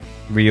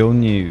Real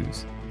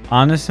news.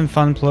 Honest and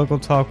fun political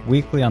talk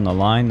weekly on the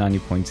line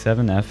 90.7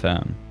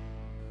 FM.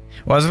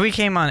 Well, as we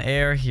came on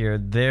air here,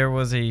 there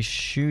was a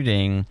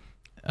shooting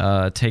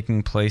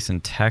taking place in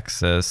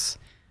Texas.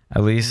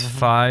 At least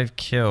 5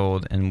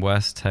 killed in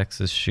West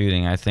Texas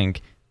shooting. I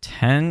think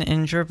 10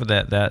 injured,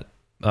 but that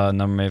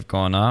number may have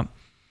gone up.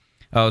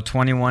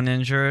 21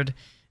 injured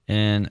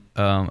in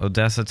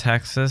Odessa,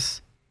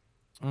 Texas.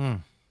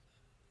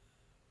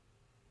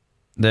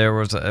 There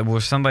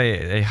was somebody,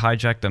 they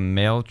hijacked a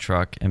mail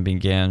truck and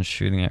began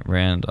shooting at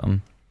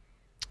random.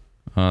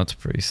 Oh, that's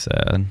pretty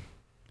sad.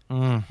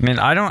 I mean,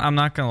 I'm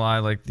not gonna lie,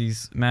 like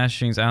these mass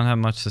shootings, I don't have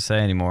much to say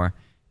anymore.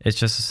 It's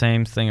just the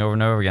same thing over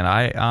and over again.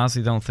 I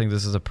honestly don't think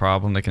this is a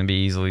problem that can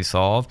be easily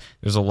solved.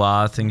 There's a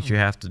lot of things you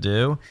have to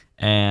do,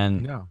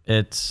 and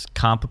it's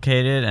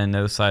complicated, and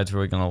no side's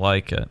really gonna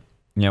like it.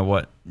 You know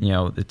what? You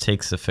know, it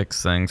takes to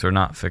fix things or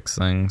not fix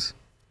things.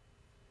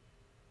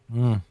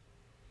 I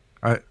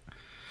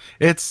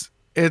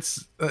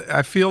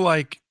feel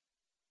like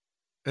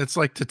it's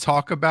like to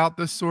talk about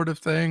this sort of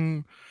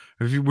thing.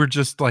 We're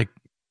just like,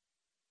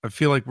 I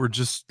feel like we're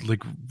just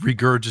like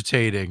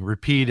regurgitating,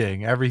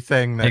 repeating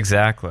everything that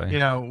exactly. You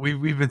know,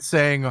 we've been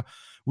saying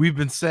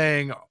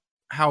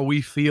how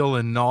we feel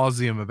in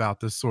nauseum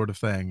about this sort of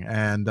thing,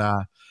 and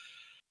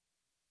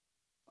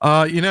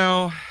you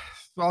know,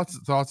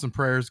 thoughts and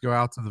prayers go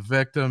out to the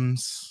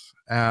victims.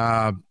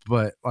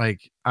 But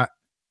like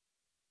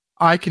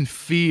I can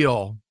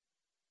feel.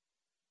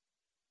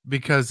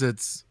 Because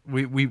it's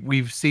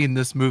we've seen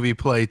this movie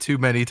play too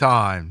many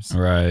times.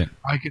 Right.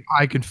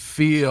 I can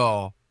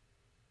feel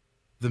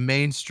the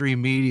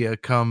mainstream media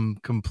come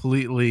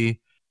completely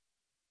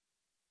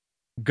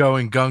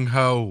going gung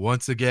ho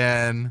once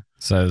again,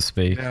 so to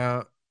speak.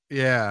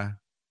 Yeah.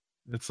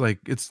 It's like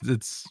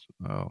it's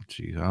oh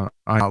geez, I'm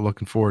not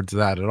looking forward to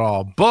that at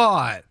all.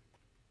 But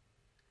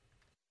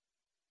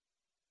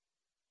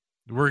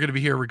we're gonna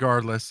be here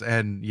regardless,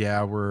 and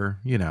yeah, we're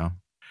gonna.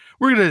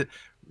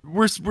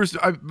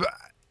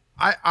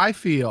 I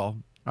feel,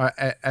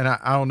 and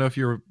I don't know if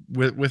you're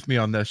with me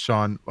on this,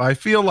 Sean. I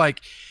feel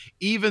like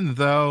even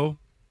though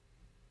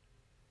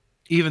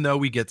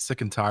we get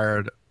sick and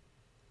tired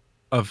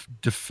of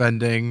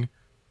defending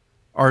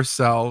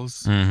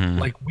ourselves,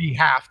 like we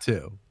have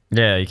to.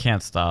 Yeah, you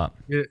can't stop,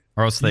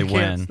 or else they win. You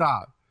can't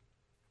stop.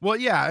 Well,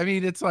 yeah, I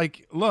mean, it's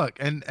like, look,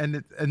 and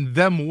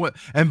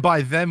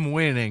by them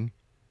winning,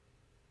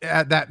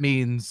 that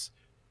means.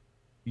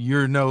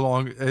 You're no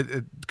longer.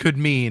 It could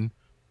mean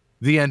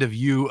the end of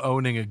you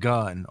owning a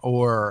gun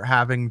or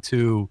having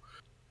to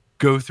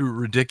go through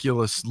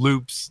ridiculous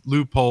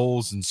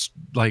loopholes, and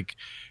like,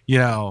 you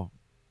know,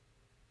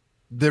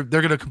 they're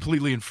gonna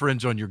completely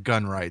infringe on your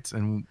gun rights.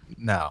 And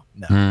no,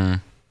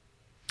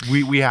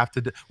 we have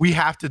to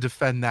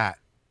defend that.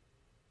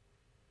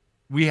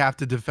 We have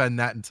to defend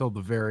that until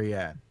the very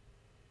end.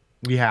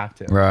 We have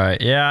to.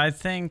 Right. Yeah, I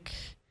think.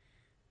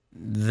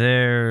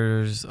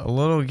 There's a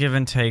little give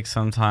and take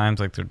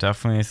sometimes. Like, there are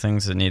definitely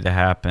things that need to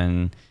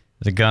happen.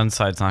 The gun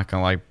side's not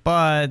going to like,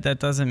 but that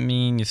doesn't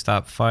mean you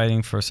stop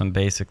fighting for some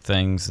basic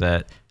things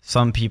that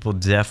some people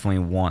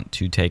definitely want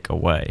to take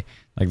away.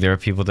 Like, there are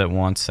people that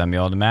want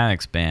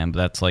semi-automatics banned, but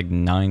that's like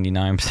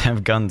 99%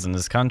 of guns in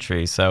this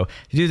country. So,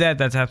 if you do that,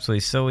 that's absolutely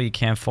silly. You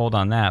can't fold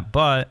on that.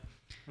 But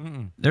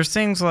there's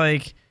things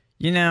like,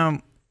 you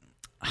know,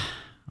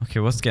 okay,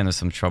 let's get into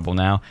some trouble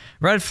now.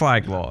 Red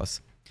flag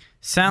laws.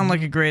 Sound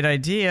like a great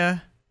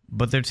idea,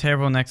 but they're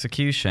terrible in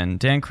execution.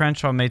 Dan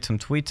Crenshaw made some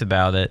tweets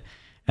about it,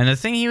 and the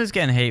thing he was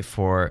getting hate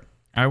for,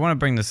 I want to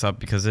bring this up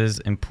because it is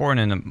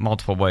important in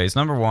multiple ways.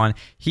 Number one,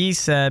 he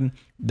said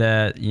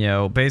that, you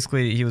know,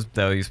 basically he was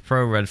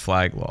pro red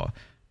flag law.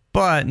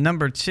 But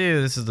number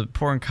two, this is the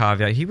important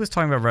caveat, he was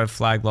talking about red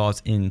flag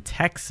laws in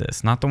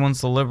Texas, not the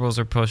ones the liberals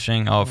are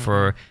pushing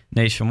for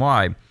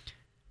nationwide.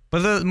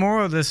 But the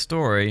moral of this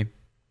story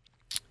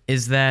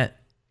is that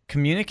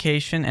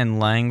communication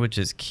and language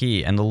is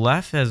key, and the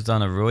left has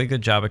done a really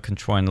good job of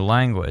controlling the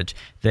language.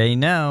 They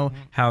know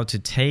how to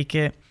take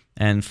it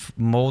and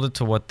mold it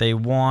to what they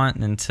want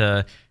and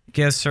to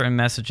get a certain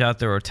message out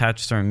there or attach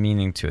a certain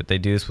meaning to it. They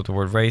do this with the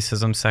word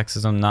racism,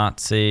 sexism,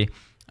 Nazi.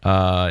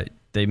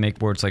 They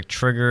make words like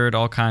triggered,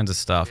 all kinds of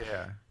stuff.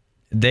 Yeah.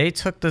 They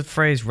took the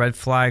phrase red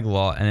flag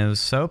law, and it was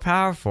so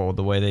powerful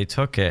the way they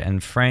took it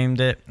and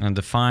framed it and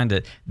defined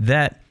it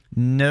that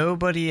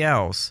nobody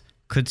else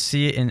could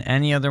see it in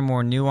any other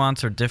more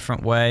nuanced or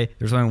different way.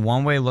 There's only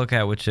one way to look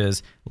at it, which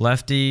is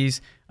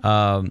lefties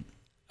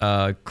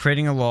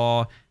creating a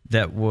law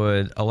that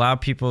would allow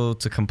people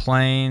to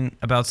complain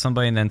about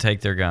somebody and then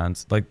take their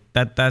guns. Like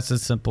that's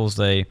as simple as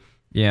the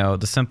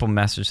simple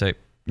message that,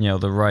 you know,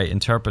 the right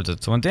interprets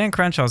it. So when Dan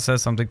Crenshaw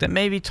says something that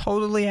may be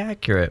totally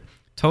accurate,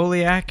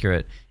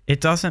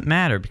 it doesn't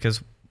matter,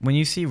 because when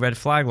you see red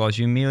flag laws,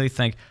 you immediately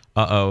think,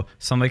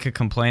 somebody could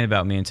complain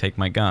about me and take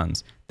my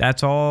guns.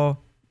 That's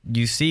all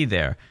you see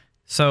there.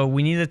 So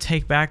we need to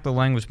take back the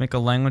language, make a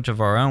language of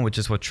our own, which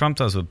is what Trump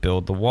does with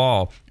Build the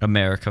Wall,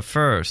 America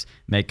First,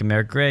 Make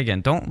America Great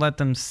Again. Don't let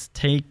them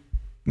take,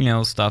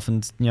 stuff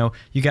and,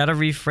 you got to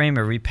reframe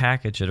it,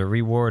 repackage it, or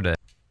reword it.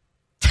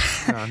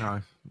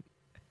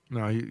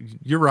 No,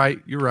 you're right.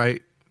 You're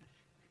right.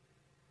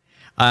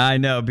 I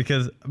know,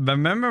 because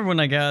remember when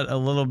I got a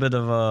little bit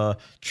of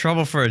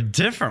trouble for a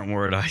different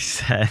word I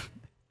said.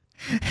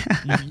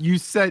 You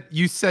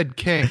said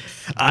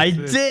kinks. I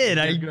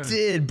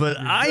did, but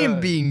I am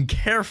being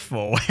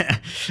careful.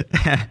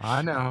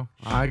 I know.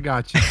 I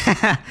got you.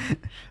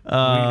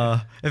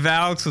 If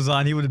Alex was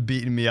on, he would have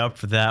beaten me up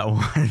for that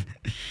one.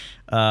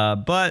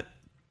 But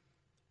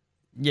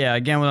yeah,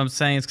 again, what I'm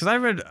saying is because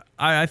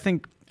I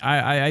think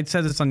I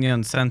said this on the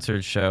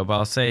Uncensored show, but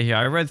I'll say it here.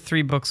 I read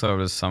 3 books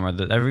over the summer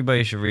that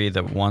everybody should read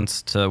that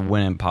wants to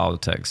win in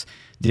politics: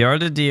 The Art of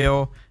the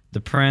Deal,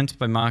 The Prince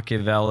by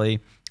Machiavelli,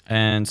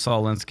 and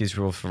Saul Alinsky's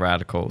Rules for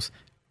Radicals.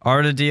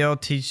 Art of the Deal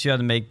teaches you how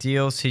to make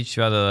deals, teaches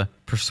you how to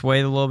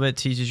persuade a little bit,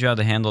 teaches you how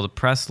to handle the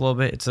press a little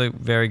bit. It's a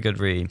very good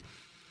read.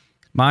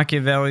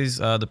 Machiavelli's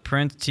The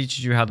Prince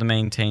teaches you how to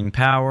maintain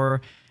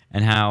power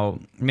and how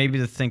maybe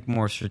to think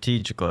more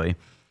strategically.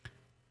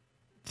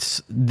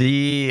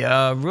 The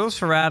Rules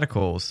for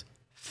Radicals,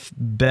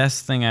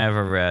 best thing I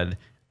ever read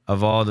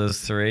of all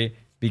those 3,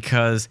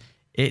 because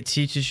it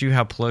teaches you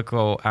how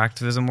political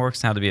activism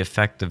works and how to be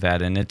effective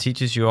at it. And it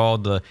teaches you all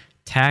the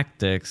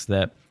tactics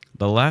that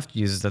the left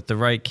uses that the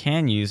right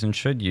can use and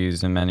should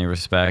use in many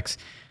respects.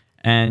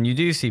 And you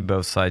do see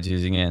both sides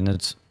using it, and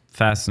it's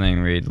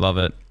fascinating read. Love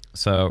it.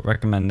 So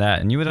recommend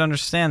that. And you would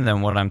understand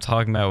then what I'm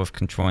talking about with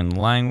controlling the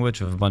language,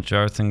 with a bunch of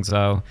other things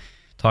I'll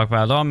talk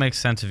about. It all makes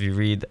sense if you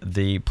read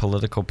the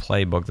political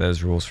playbook that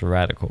is Rules for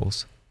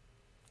Radicals.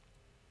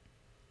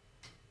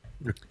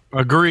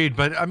 Agreed.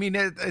 But I mean,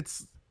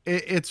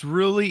 it's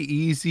really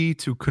easy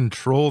to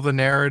control the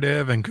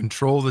narrative and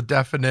control the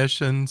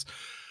definitions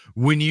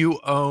when you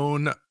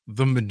own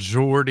the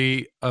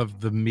majority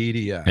of the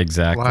media.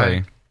 Exactly.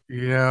 Like,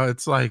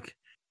 it's like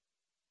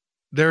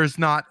there's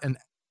not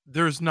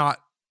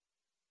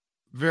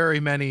very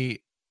many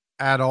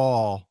at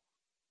all.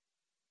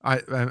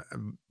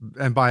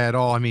 And by at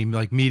all, I mean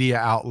like media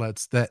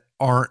outlets that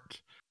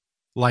aren't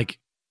like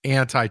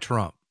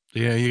anti-Trump.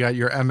 You got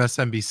your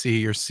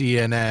MSNBC, your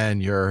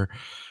CNN, your,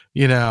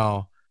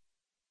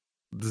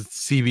 the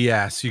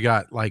CBS. You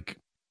got like,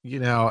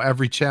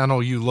 every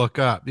channel you look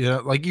up.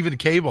 Like even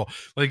cable.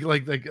 Like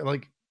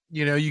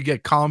you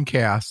get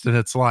Comcast, and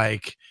it's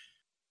like,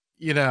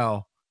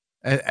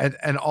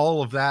 and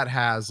all of that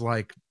has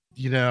like,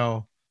 you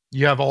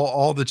have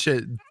all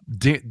the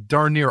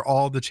darn near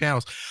all the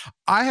channels.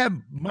 I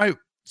had when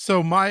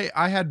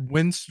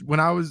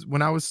I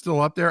was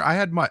still up there, I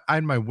had my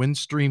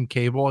Windstream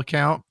cable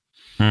account.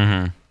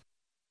 Mm-hmm.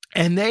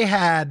 And they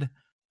had,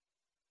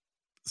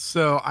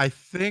 so I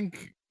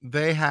think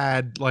they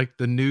had like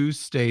the news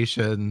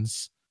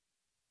stations,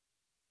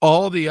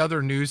 all the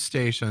other news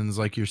stations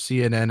like your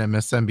CNN,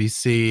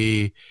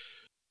 MSNBC,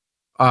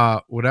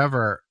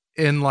 whatever,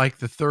 in like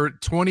the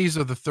 20s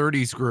or the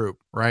 30s group,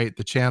 right?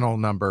 The channel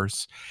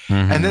numbers.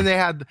 Mm-hmm. And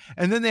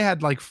then they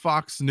had like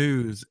Fox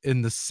News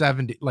in the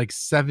 70, like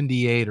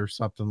 78 or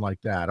something like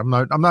that. I'm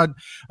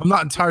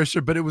not entirely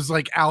sure, but it was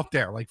like out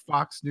there, like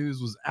Fox News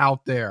was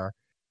out there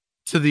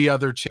to the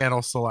other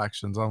channel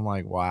selections. I'm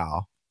like,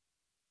 wow,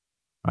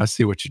 I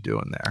see what you're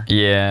doing there.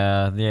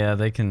 Yeah,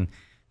 they can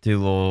do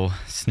little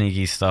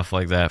sneaky stuff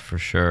like that for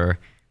sure,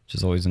 which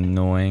is always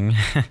annoying.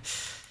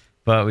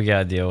 But we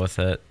gotta deal with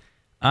it.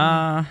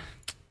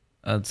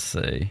 Let's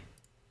see.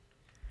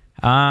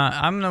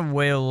 I'm gonna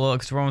wait a little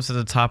because we're almost at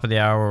the top of the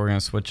hour. We're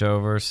gonna switch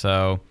over,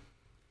 so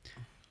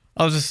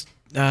I'll just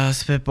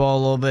spitball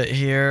a little bit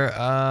here.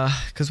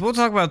 Because we'll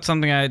talk about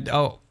something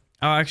I'll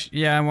actually,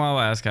 yeah, I'll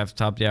ask after the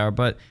top of the hour.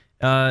 But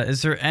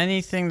is there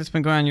anything that's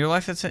been going on in your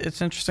life that's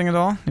interesting at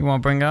all you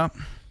want to bring up?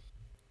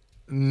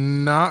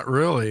 Not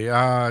really.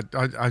 I'm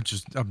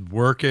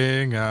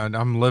working and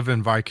I'm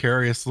living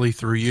vicariously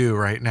through you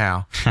right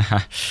now.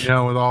 With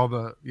all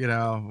the,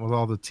 with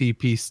all the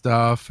TP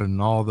stuff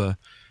and all the,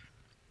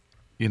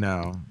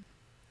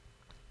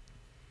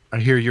 I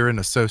hear you're in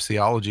a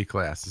sociology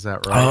class. Is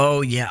that right? Oh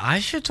yeah, I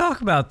should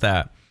talk about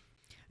that.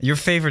 Your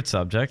favorite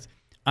subject.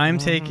 I'm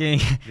taking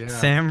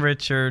Sam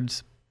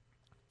Richards.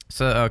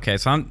 So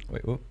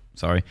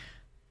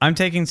I'm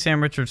taking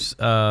Sam Richards'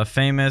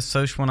 famous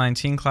Social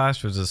 119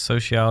 class, which is a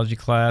sociology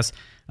class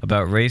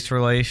about race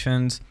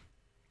relations.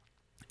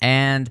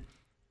 And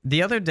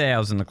the other day I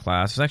was in the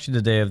class, it was actually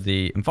the day of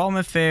the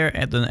involvement fair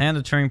and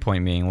the Turning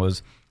Point meeting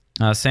was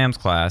Sam's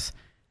class.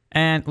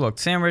 And look,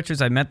 Sam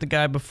Richards, I met the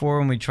guy before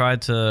when we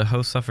tried to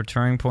host stuff for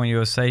Turning Point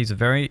USA. He's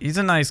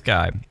a nice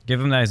guy.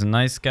 Give him that. He's a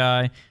nice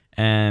guy.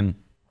 And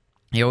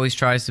he always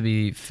tries to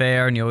be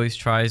fair, and he always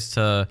tries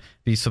to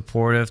be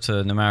supportive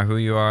to no matter who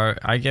you are.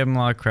 I give him a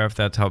lot of credit for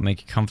that to help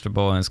make you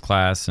comfortable in his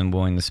class and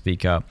willing to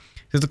speak up.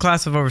 It's a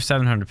class of over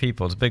 700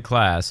 people. It's a big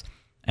class.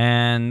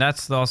 And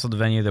that's also the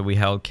venue that we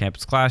held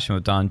Campus Clashing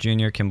with Don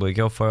Jr., Kimberly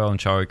Guilfoyle, and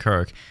Charlie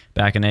Kirk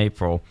back in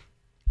April.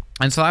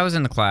 And so I was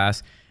in the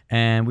class,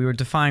 and we were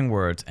defining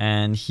words.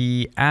 And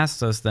he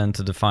asked us then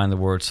to define the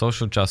word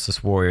social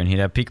justice warrior. And he'd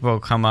have people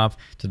come up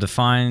to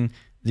define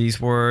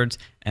these words,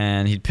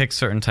 and he'd pick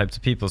certain types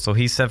of people. So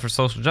he said for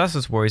social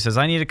justice warrior, he says,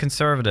 I need a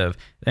conservative.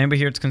 Anybody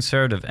here that's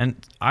conservative? And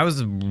I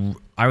was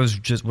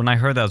just, when I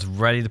heard that, I was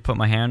ready to put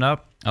my hand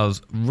up. I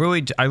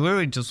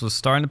literally just was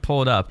starting to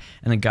pull it up,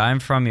 and the guy in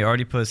front of me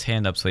already put his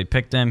hand up. So he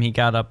picked him, he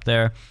got up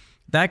there.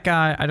 That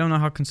guy, I don't know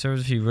how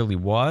conservative he really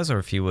was, or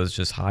if he was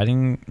just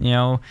hiding,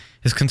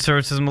 his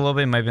conservatism a little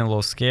bit. He might have been a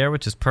little scared,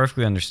 which is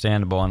perfectly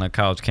understandable on a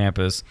college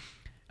campus.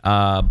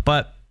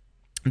 But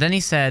then he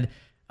said,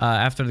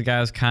 after the guy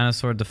was kind of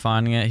sort of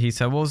defining it, he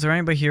said, well, is there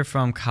anybody here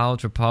from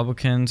College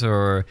Republicans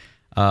or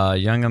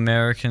Young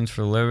Americans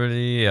for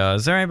Liberty?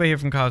 Is there anybody here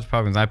from College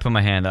Republicans? I put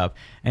my hand up.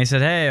 And he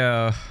said,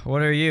 hey,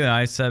 what are you? And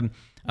I said,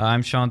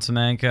 I'm Sean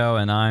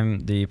Semenko, and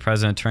I'm the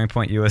president of Turning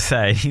Point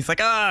USA. He's like,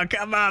 oh,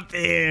 come up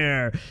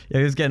here. Yeah,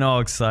 he was getting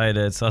all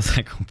excited. So I was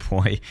like, oh,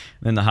 boy,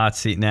 I'm in the hot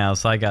seat now.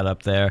 So I got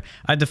up there.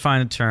 I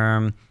defined a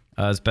term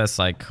as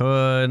best I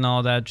could and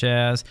all that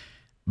jazz.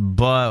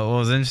 But what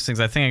was interesting is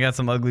I think I got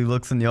some ugly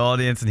looks in the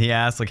audience, and he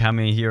asked like how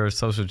many here are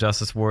social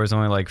justice warriors.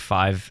 Only like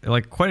 5,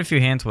 like quite a few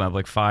hands went up,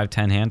 like 5,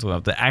 10 hands went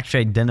up that actually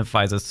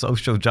identifies as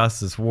social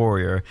justice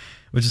warrior,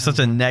 which is such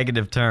a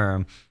negative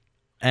term.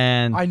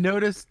 And I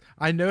noticed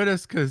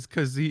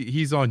because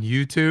he's on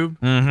YouTube,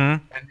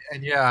 and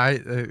yeah,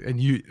 and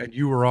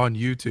you were on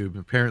YouTube.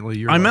 Apparently,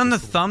 you're. I'm on the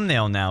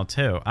thumbnail now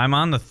too. I'm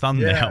on the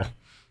thumbnail. Yeah.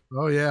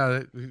 Oh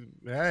yeah,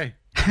 hey,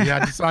 you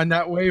had to sign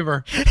that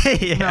waiver.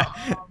 Yeah,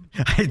 no,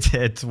 I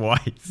did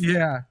twice.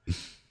 Yeah.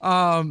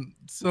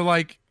 So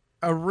like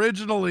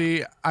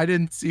originally, I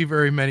didn't see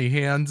very many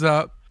hands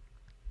up.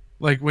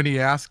 Like when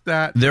he asked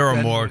that, there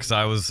were more because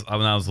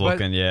when I was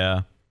looking.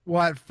 Yeah.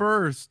 Well, at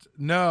first,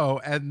 no,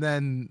 and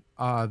then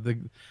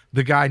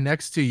the guy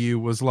next to you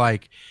was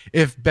like,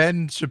 if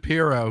Ben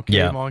Shapiro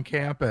came on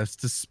campus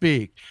to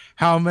speak,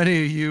 how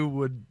many of you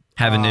would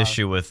have an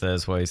issue with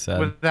this? What he said.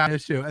 With that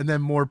issue, and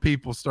then more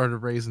people started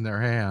raising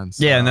their hands.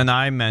 Yeah, and then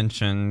I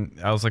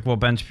was like, well,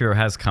 Ben Shapiro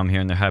has come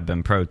here, and there have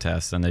been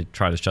protests, and they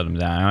try to shut him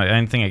down. I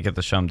didn't think I'd get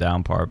the shut him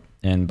down part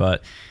in,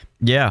 but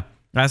yeah,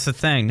 that's the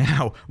thing.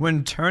 Now,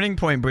 when Turning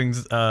Point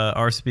brings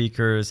our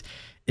speakers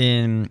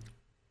in,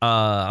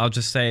 I'll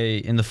just say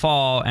in the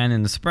fall and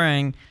in the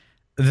spring,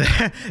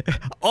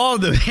 all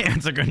the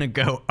hands are going to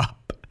go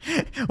up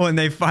when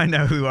they find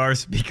out who our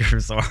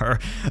speakers are.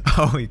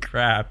 Holy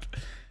crap.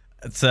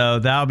 So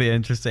that'll be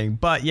interesting.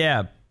 But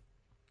yeah, a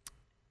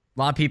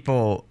lot of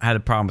people had a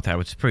problem with that,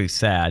 which is pretty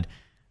sad.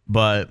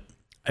 But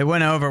it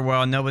went over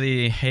well.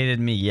 Nobody hated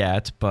me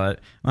yet. But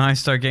when I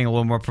start getting a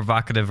little more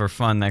provocative or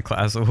fun in that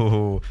class,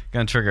 going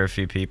to trigger a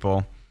few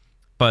people.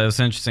 But it was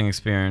an interesting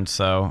experience,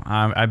 so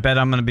I bet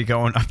I'm going to be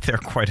going up there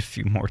quite a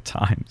few more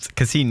times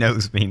because he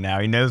knows me now.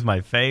 He knows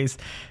my face,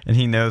 and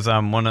he knows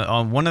I'm one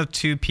of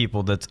 2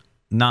 people that's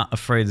not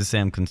afraid to say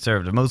I'm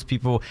conservative. Most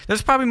people,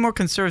 there's probably more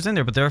conservatives in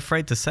there, but they're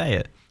afraid to say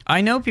it.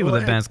 I know people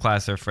that advanced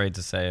class are afraid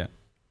to say it.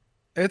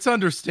 It's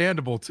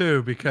understandable,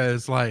 too,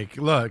 because, like,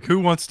 look,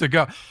 who wants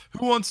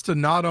to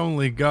not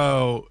only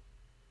go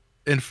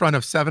in front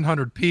of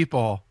 700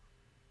 people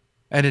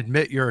and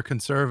admit you're a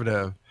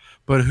conservative,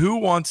 but who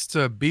wants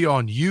to be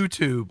on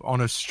YouTube, on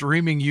a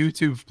streaming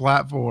YouTube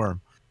platform,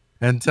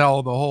 and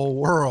tell the whole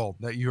world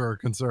that you're a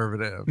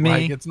conservative? Me?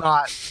 Like, it's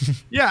not.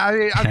 Yeah,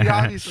 I mean,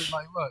 obviously,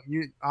 like, look,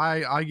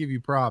 I give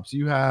you props.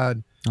 You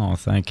had. Oh,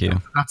 thank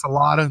you. That's a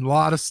lot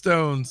of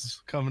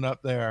stones coming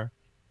up there,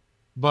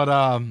 but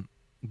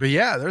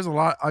yeah, there's a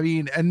lot. I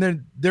mean, and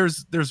then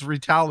there's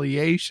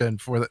retaliation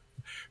for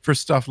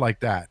stuff like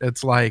that.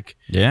 It's like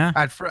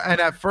at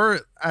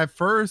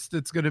first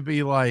it's gonna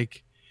be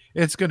like.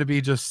 It's going to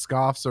be just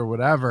scoffs or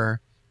whatever.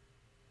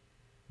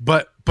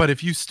 But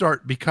if you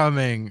start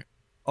becoming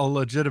a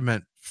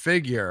legitimate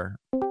figure,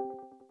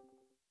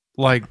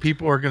 like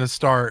people are going to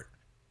start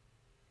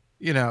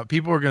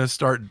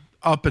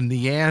upping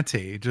the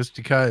ante just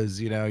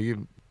because,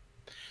 you're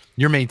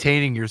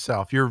maintaining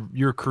yourself.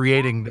 You're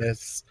creating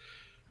this,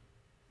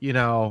 You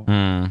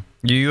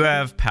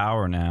have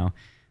power now.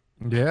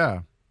 Yeah.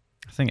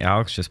 I think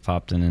Alex just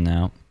popped in and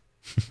out.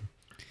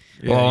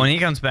 Well, when he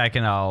comes back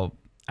in, I'll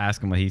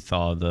ask him what he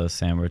thought of the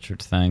Sam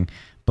Richards thing.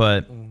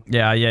 But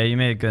yeah, you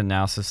made a good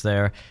analysis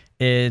there.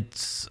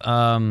 It's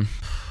what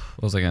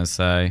was I gonna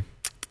say?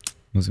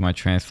 Losing my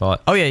train of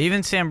thought. Oh yeah,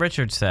 even Sam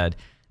Richards said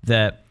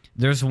that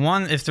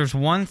if there's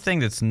one thing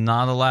that's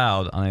not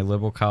allowed on a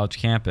liberal college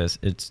campus,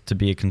 it's to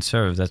be a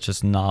conservative. That's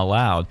just not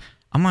allowed.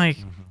 I'm like,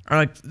 or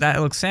like that.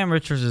 Look, Sam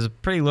Richards is a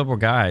pretty liberal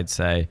guy, I'd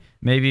say.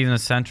 Maybe even a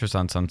centrist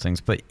on some things,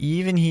 but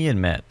even he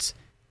admits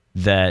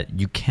that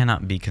you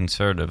cannot be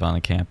conservative on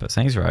a campus.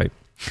 And he's right.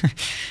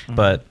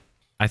 But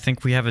I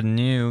think we have a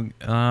new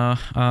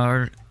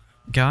our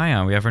guy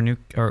on. We have our new,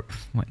 or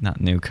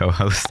not new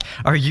co-host,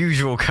 our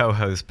usual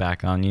co-host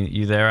back on.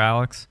 You there,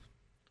 Alex?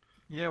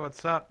 Yeah,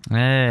 what's up?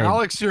 Hey,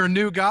 Alex, you're a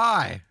new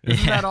guy.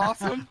 Isn't that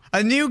awesome?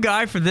 A new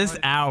guy for this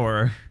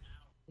hour.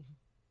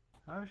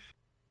 Oh,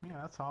 yeah,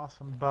 that's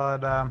awesome.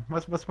 But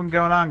what's been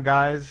going on,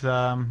 guys?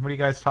 What do you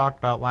guys talk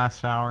about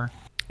last hour?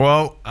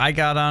 Well, I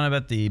got on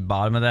about the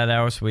bottom of that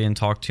hour, so we didn't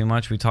talk too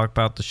much. We talked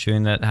about the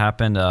shooting that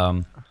happened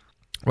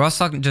We're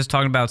also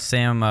talking about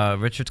Sam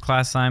Richards'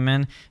 class I'm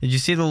in. Did you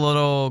see the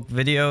little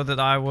video that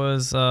I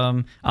was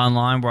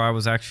online where I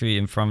was actually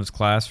in front of his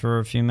class for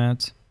a few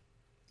minutes?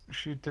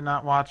 She did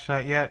not watch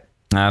that yet.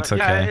 That's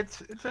okay. Yeah,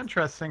 it's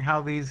interesting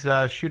how these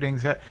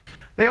shootings,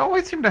 they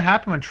always seem to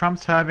happen when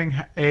Trump's having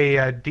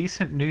a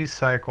decent news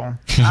cycle.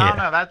 I don't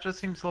know, that just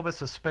seems a little bit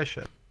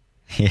suspicious.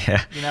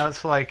 Yeah. You know,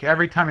 it's like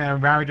every time,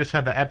 around we just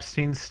had the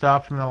Epstein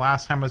stuff, and the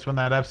last time was when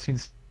that Epstein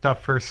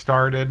stuff first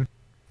started.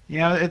 You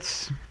know,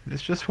 it's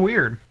just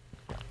weird.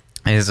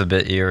 It is a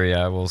bit eerie,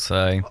 I will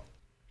say.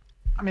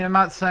 I mean, I'm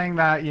not saying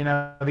that,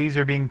 these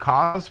are being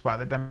caused by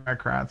the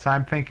Democrats.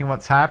 I'm thinking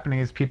what's happening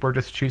is people are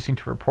just choosing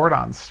to report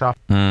on stuff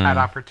at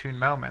opportune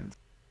moments.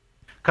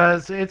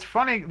 Because it's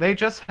funny, they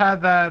just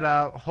had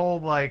that whole,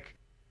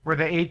 where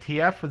the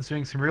ATF was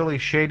doing some really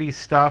shady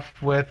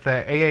stuff with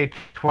the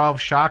AA-12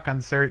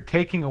 shotguns.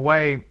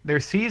 They're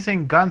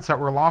seizing guns that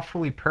were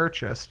lawfully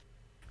purchased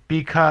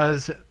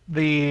because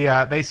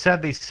they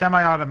said the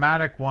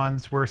semi-automatic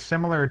ones were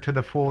similar to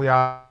the fully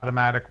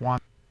automatic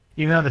ones.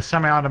 Even though the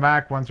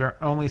semi-automatic ones are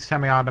only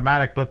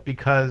semi-automatic, but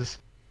because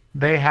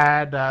they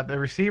had the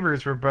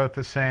receivers were both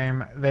the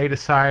same, they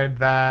decided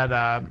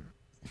that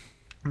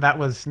that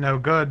was no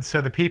good. So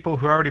the people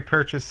who already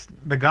purchased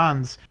the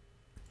guns,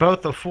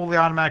 both the fully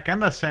automatic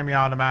and the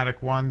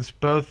semi-automatic ones,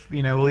 both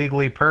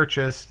legally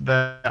purchased.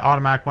 The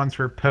automatic ones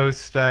were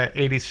post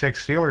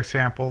 86 dealer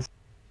samples.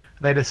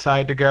 They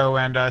decided to go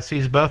and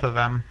seize both of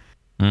them.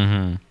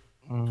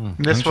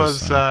 This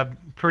was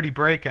pretty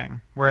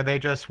breaking, where they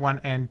just went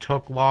and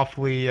took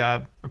lawfully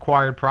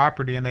acquired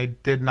property, and they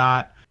did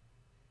not,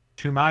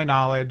 to my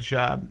knowledge,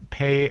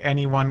 pay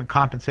anyone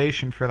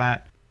compensation for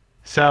that.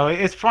 So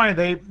it's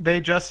funny, they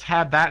just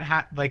had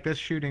that this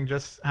shooting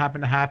just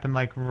happened to happen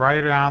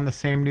right around the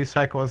same news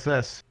cycle as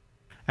this,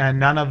 and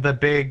none of the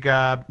big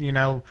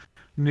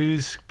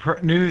news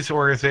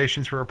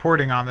organizations were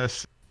reporting on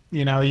this.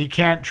 You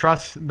can't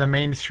trust the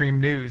mainstream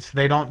news.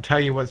 They don't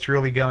tell you what's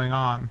really going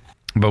on.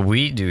 But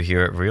we do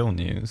here at Real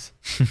News.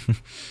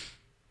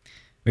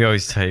 We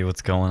always tell you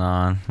what's going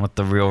on, what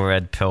the real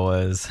red pill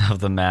is of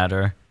the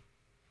matter.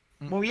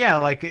 Well, yeah,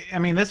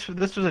 this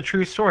was a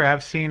true story.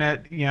 I've seen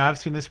it. I've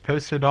seen this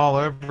posted all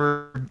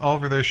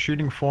over those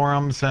shooting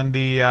forums and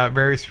the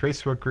various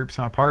Facebook groups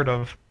I'm a part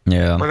of.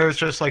 Yeah. Where there's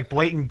just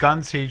blatant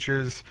gun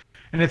seizures,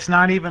 and it's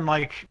not even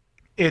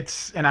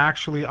it's an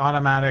actually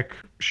automatic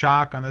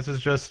shotgun. This is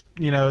just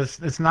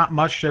it's not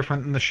much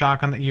different than the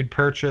shotgun that you'd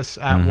purchase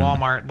at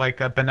Walmart, like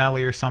a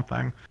Benelli or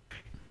something.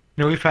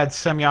 We've had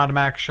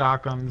semi-automatic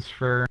shotguns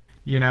for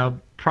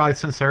probably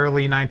since the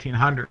early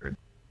 1900s.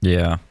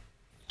 Yeah.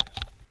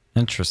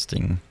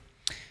 Interesting.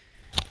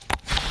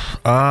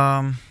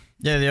 Yeah,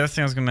 the other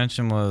thing I was gonna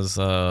mention was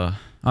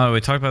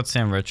we talked about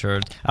Sam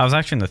Richards. I was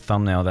actually in the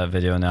thumbnail of that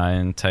video. Now I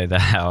didn't tell you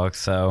that,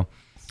 Alex. So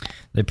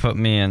they put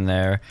me in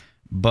there,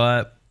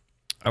 but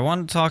I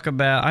want to talk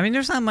about. I mean,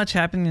 there's not much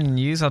happening in the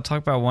news. I'll talk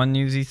about one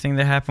newsy thing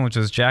that happened, which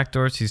was Jack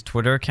Dorsey's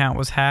Twitter account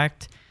was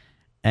hacked,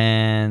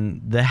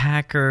 and the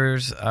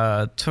hackers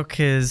took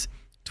his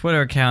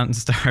Twitter account and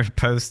started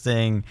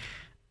posting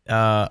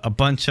a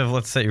bunch of,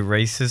 let's say,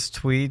 racist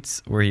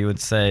tweets where he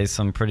would say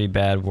some pretty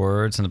bad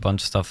words and a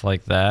bunch of stuff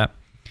like that.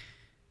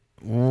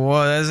 I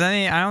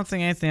don't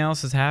think anything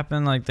else has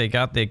happened. They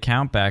got the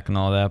account back and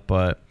all that,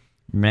 but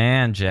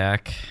man,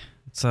 Jack,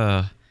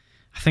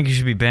 I think you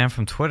should be banned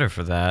from Twitter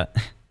for that.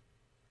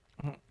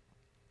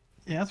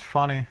 Yeah, it's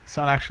funny.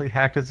 Someone actually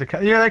hacked his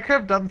account. Yeah, they could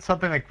have done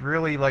something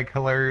really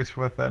hilarious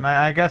with it. And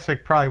I guess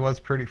it probably was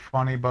pretty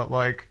funny, but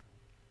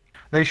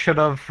they should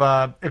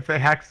have, if they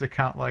hacked his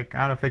account, I don't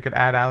know if they could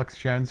add Alex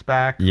Jones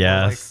back.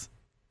 Yes. Or,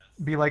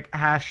 be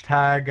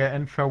hashtag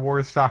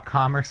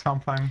Infowars.com or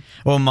something.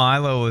 Well,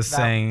 Milo was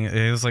saying,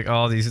 it was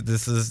oh,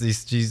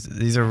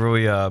 these are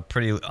really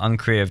pretty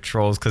uncreative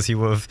trolls, because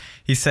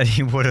he said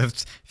he would have,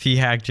 if he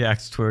hacked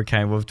Jack's Twitter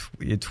account, he would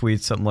have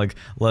tweeted something like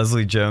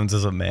Leslie Jones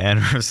is a man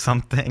or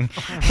something.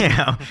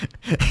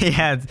 He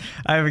had,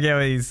 I forget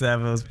what he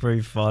said, but it was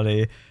pretty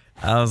funny.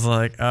 I was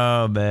like,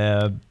 oh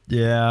man,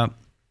 yeah.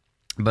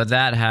 But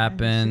that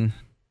happened.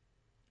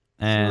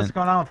 And what's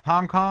going on with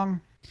Hong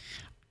Kong?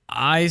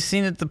 I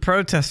seen that the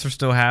protests are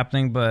still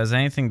happening, but has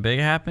anything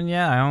big happened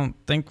yet? I don't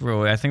think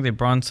really. I think they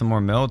brought in some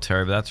more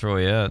military, but that's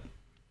really it.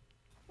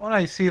 Well,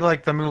 I see the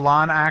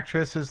Mulan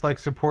actress is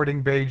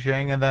supporting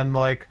Beijing, and then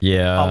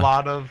yeah, a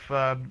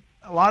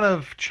lot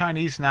of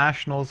Chinese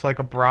nationals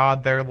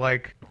abroad, they're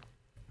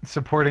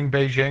supporting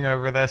Beijing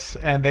over this,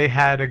 and they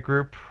had a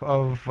group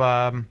of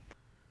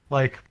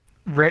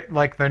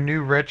the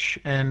new rich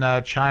in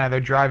China. They're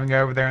driving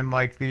over there in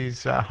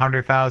these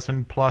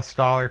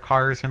 $100,000+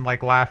 cars and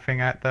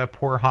laughing at the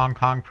poor Hong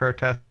Kong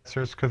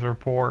protesters because they're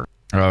poor.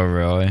 Oh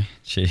really?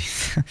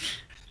 Jeez.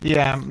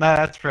 Yeah,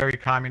 that's very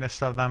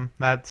communist of them.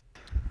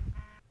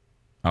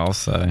 I'll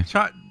say.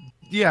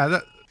 Yeah.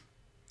 That.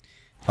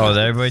 Oh, did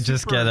everybody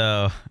just get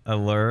a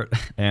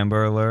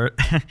Amber Alert?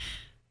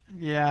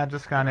 Yeah,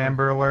 just got an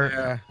Amber Alert.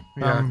 Yeah.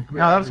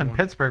 No, that was in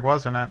Pittsburgh,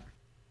 wasn't it?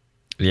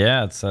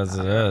 Yeah, it says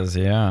it is.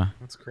 Yeah.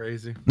 That's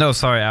crazy. No,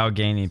 sorry,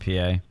 Allegheny,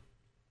 PA.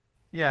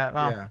 Yeah.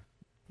 Well,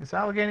 It's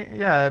Allegheny.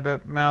 Yeah,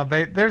 but no,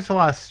 there's a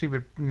lot of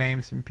stupid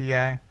names in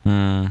PA.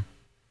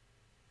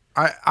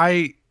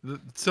 I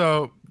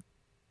so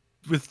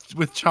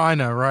with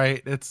China,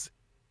 right? It's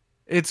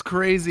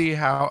crazy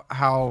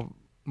how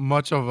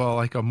much of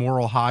a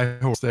moral high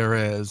horse there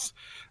is,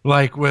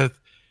 like with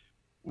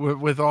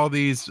all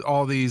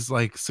these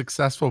like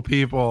successful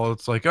people.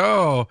 It's like,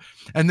 oh,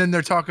 and then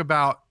they're talking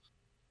about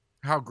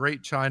how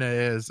great China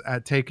is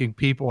at taking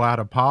people out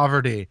of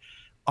poverty.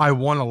 I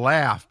want to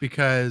laugh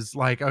because,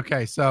 like,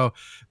 okay, so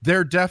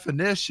their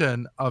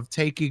definition of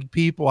taking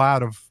people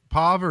out of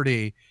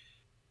poverty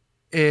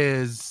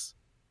is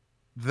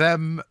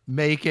them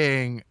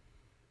making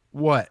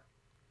what,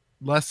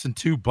 less than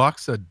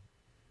 $2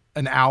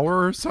 an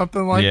hour or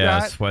something like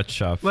that.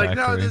 Sweatshop Like,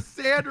 factory. no, the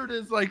standard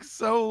is like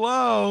so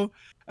low,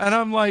 and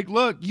I'm like,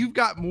 look, you've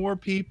got more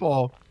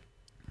people.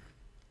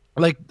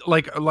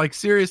 Like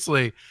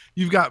seriously,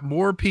 you've got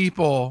more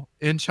people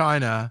in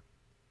China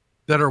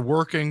that are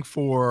working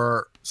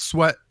for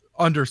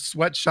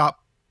sweatshop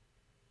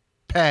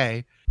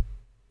pay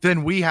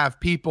than we have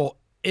people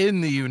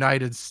in the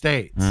United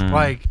States.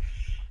 Like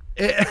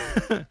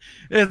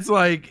it's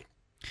like,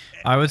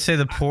 I would say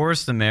the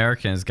poorest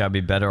Americans got to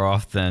be better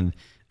off than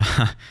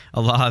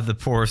a lot of the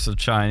poorest of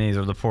Chinese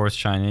or the poorest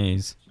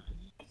Chinese.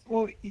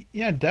 Well,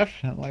 yeah,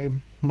 definitely.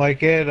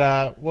 Like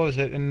what was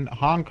it, in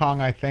Hong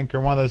Kong, I think,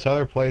 or one of those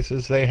other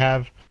places, they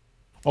have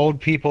old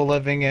people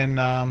living in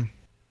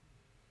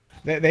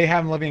they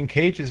have them living in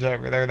cages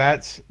over there.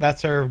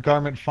 That's our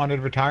government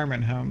funded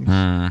retirement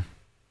homes.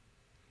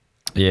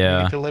 They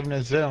Yeah. get to live in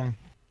a zoo.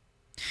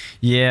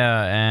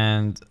 Yeah,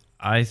 and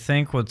I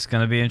think what's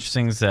going to be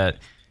interesting is that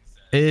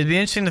it'd be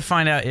interesting to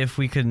find out if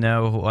we could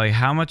know like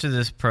how much of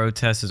this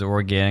protest is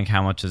organic,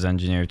 how much is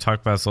engineered. We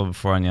talked about this a little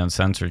before on the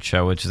Uncensored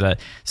show, which is that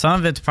some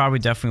of it's probably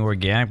definitely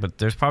organic, but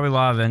there's probably a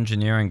lot of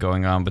engineering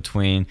going on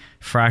between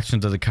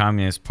fractions of the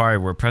Communist Party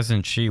where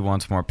President Xi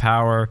wants more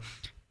power,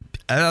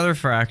 and other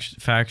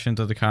factions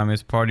of the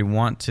Communist Party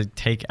want to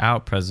take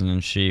out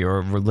President Xi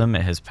or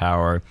limit his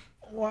power.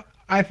 Well,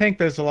 I think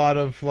there's a lot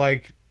of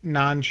like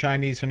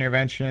non-Chinese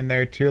intervention in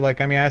there too.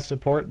 Like, I mean, I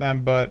support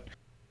them, but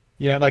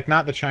yeah, like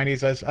not the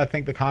Chinese. I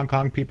think the Hong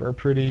Kong people are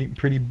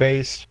pretty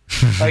based.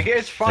 Like,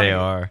 it's funny. They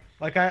are.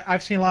 Like,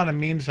 I've seen a lot of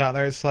memes out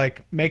there. It's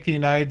like, make the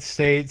United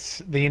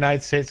States of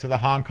the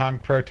Hong Kong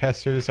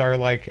protesters are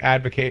like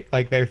advocate,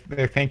 like they're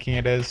thinking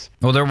it is.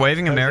 Well, they're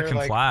waving Because they're, American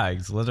like-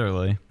 flags,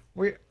 literally.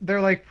 They're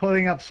like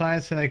putting up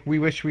signs and like, we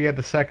wish we had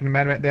the Second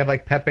Amendment. They have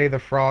like Pepe the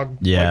Frog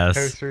Yes.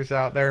 like, posters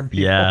out there, and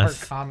people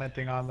Yes. are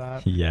commenting on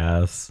that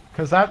Yes.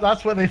 because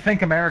that's what they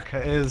think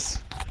America is,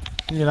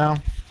 you know.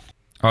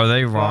 Are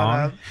they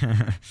wrong?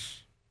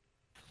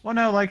 Well,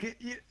 no, like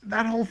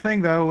that whole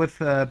thing though with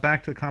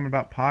back to the comment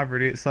about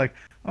poverty. It's like,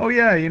 oh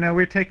yeah, you know,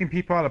 we're taking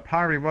people out of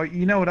poverty. Well,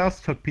 you know what else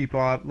took people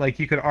out? Like,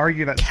 you could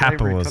argue that slavery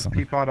Capitalism. took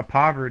people out of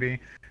poverty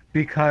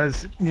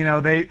because, you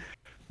know, they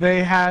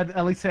had,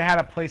 at least they had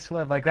a place to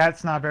live. Like,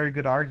 that's not a very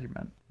good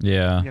argument.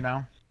 Yeah. You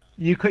know,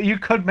 you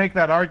could make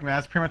that argument.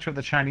 That's pretty much what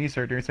the Chinese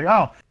are doing. It's like,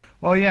 oh,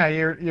 well, yeah,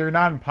 you're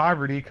not in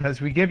poverty because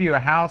we give you a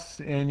house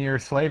in your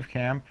slave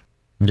camp.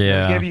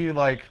 Yeah. We give you,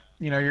 like,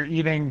 you know, you're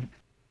eating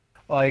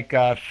like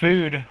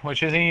food,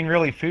 which isn't even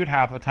really food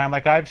half the time.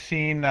 Like, I've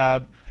seen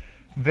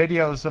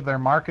videos of their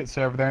markets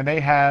over there, and they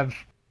have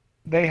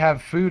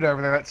food over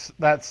there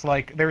that's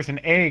like, there's an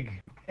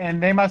egg,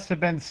 and they must have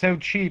been so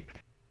cheap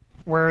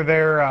where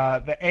their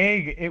the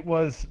egg, it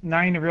was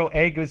not even a real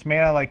egg, it was made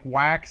out of like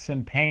wax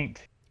and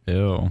paint.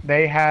 Ew.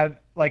 They had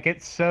like,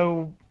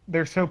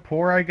 they're so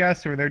poor, I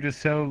guess, or they're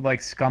just so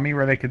like scummy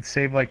where they could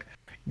save like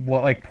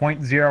what, like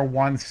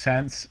 0.01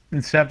 cents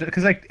instead of,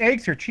 because like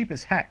eggs are cheap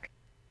as heck.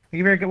 Like,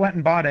 if you ever went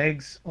and bought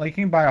eggs, like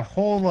you can buy a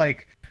whole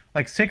like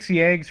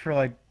 60 eggs for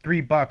like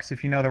 $3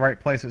 if you know the right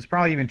place. It's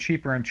probably even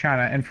cheaper in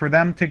China. And for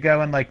them to go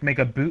and like make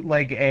a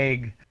bootleg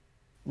egg,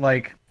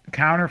 like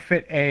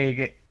counterfeit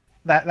egg,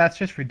 that's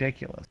just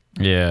ridiculous.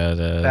 Yeah, it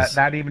is.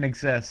 That even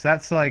exists.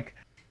 That's like,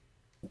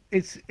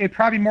 it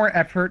probably more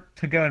effort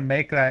to go and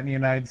make that in the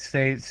United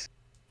States,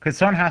 because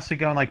someone has to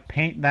go and like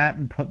paint that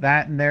and put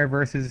that in there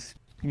versus,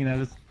 you know,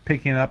 just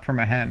picking it up from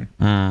a hen.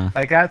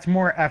 Like, that's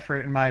more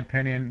effort in my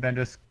opinion than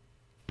just,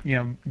 you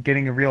know,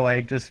 getting a real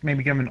egg. Just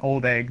maybe give them an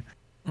old egg.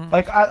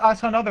 Like, I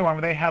saw another one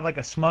where they had like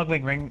a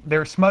smuggling ring. They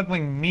were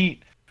smuggling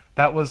meat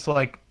that was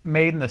like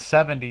made in the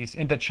 70s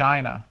into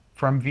China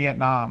from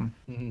Vietnam.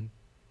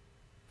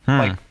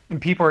 Like, and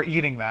people are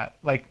eating that.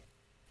 Like,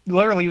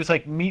 literally, it was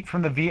like meat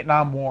from the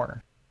Vietnam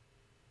War.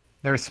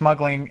 They were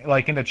smuggling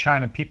like into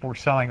China. People were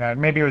selling that.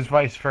 Maybe it was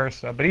vice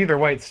versa, but either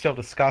way, it's still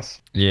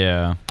disgusting.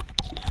 Yeah.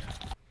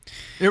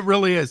 it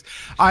really is.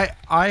 I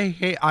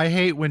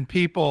hate when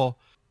people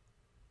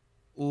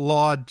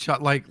laud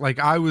like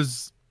I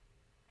was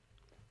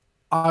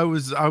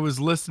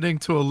listening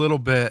to a little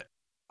bit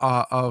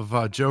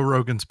of Joe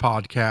Rogan's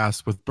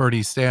podcast with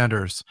Bernie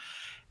Sanders.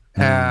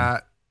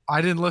 I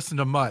didn't listen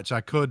to much.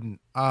 I couldn't.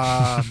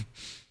 But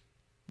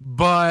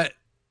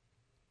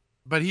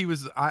he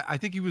was, I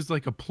think he was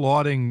like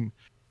applauding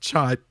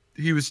China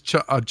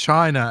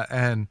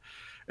and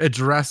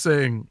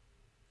addressing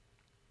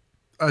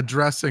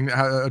addressing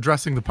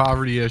the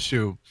poverty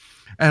issue,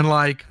 and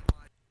like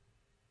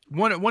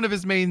one of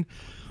his main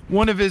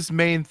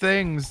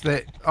things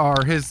that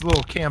are his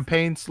little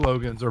campaign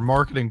slogans or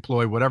marketing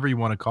ploy, whatever you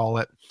want to call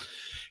it,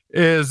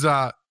 is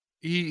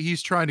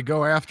he's trying to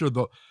go after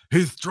the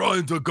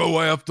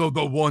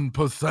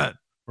 1%,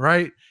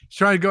 right? He's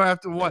trying to go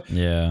after what?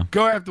 Yeah.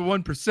 Go after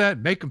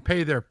 1%, make them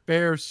pay their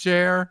fair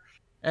share,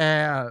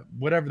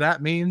 whatever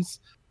that means.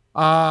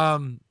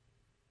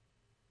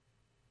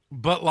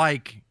 But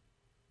like,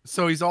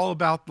 so he's all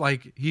about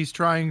like, he's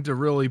trying to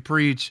really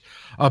preach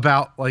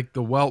about like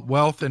the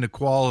wealth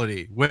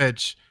inequality,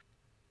 which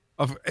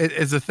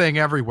is a thing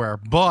everywhere.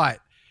 But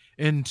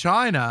in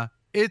China,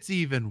 it's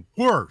even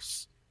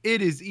worse.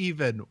 It is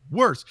even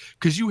worse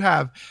because you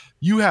have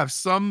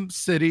some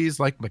cities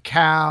like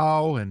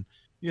Macau and,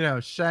 you know,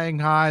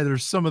 Shanghai.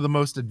 There's some of the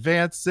most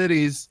advanced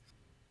cities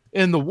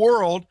in the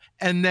world.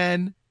 And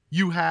then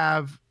you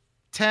have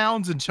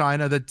towns in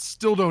China that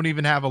still don't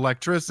even have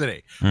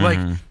electricity. Mm-hmm. Like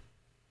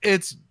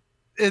it's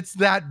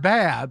that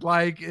bad.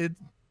 Like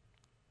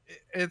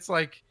it's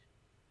like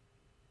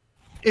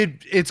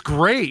it's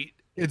great.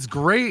 It's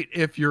great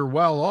if you're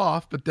well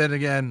off, but then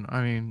again,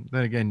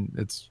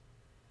 it's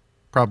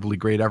probably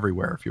great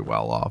everywhere if you're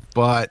well off.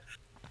 But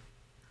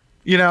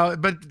you know,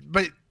 but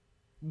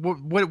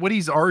what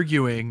he's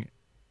arguing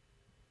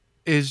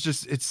is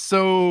just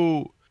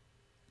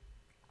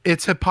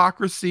it's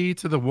hypocrisy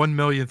to the 1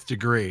 millionth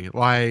degree.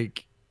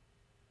 Like,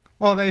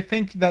 well, they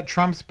think that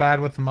Trump's bad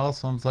with the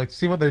Muslims. Like,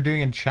 see what they're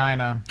doing in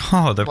China.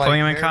 Oh, they're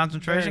putting them in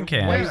concentration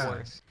camps. Way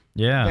worse.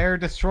 Yeah. They're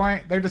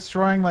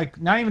destroying like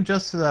not even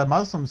just the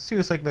Muslims too.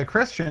 It's like the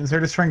Christians. They're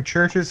destroying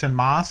churches and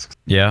mosques.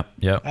 Yeah.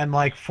 And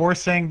like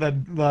forcing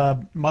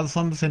the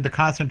Muslims into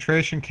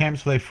concentration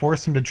camps where they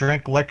force them to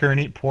drink liquor and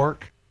eat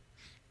pork.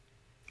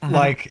 Mm-hmm.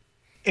 Like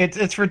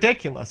it's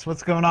ridiculous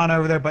what's going on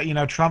over there. But you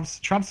know,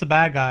 Trump's a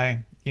bad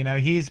guy. You know,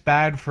 he's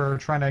bad for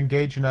trying to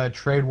engage in a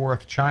trade war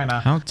with China.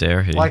 How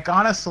dare he? Like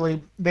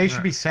honestly, they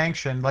should be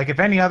sanctioned. Like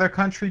if any other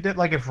country did,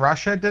 like if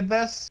Russia did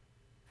this.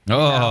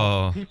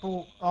 Oh, you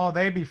know,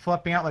 they'd be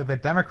flipping out. Like the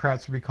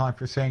Democrats would be calling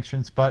for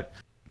sanctions, but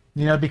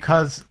you know,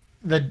 because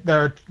the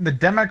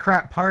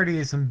Democrat Party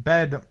is in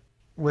bed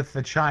with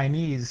the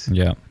Chinese.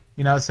 Yeah,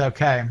 you know, it's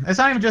okay. It's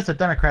not even just the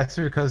Democrats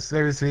too, because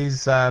there's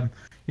these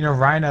you know,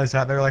 rhinos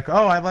out there like,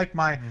 oh, I like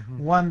my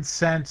 1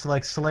 cent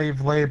like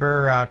slave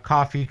labor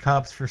coffee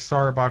cups for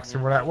Starbucks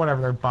or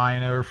whatever they're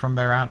buying over from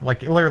their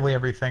like literally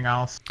everything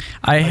else.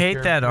 I like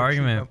hate that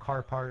argument.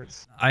 Car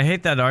parts. I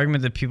hate that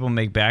argument that people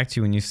make back to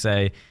you when you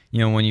say, you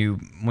know,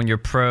 when you're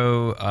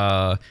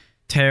pro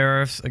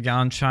tariffs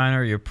against China,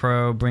 or you're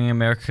pro bringing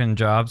American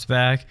jobs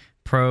back,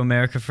 pro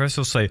America first,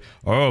 they'll say,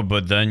 oh,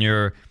 but then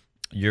your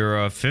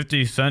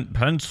 50-cent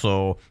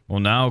pencil will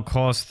now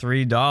cost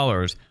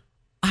 $3.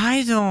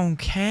 I don't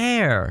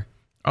care.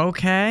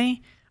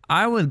 Okay?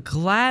 I would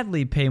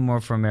gladly pay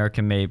more for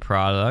American-made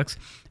products,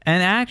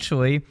 and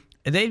actually,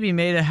 they'd be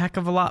made a heck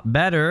of a lot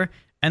better,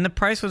 and the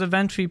price would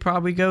eventually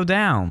probably go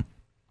down.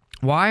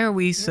 Why are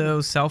we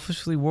so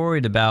selfishly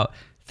worried about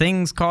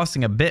things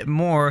costing a bit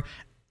more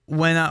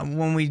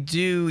when we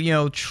do, you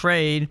know,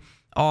 trade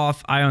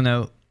off, I don't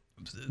know,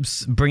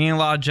 bringing a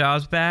lot of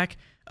jobs back,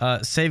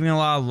 saving a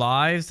lot of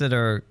lives that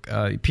are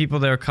people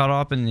that are cut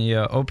off in the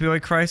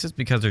opioid crisis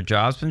because their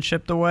jobs been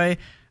shipped away,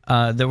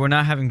 that we're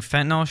not having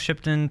fentanyl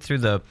shipped in through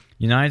the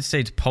United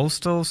States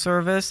Postal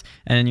Service,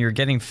 and you're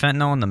getting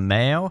fentanyl in the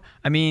mail.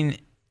 I mean,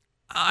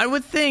 I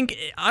would think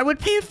I would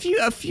pay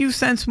a few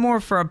cents more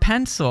for a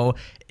pencil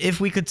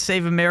if we could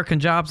save American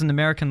jobs and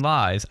American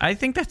lives. I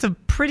think that's a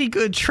pretty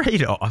good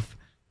trade-off.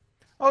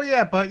 Oh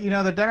yeah, but you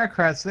know, the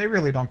Democrats, they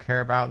really don't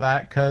care about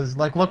that because,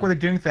 like, look what they're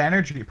doing with the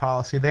energy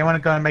policy. They want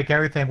to go and make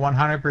everything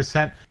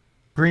 100%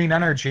 green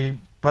energy,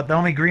 but the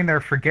only green they're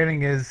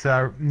forgetting is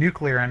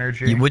nuclear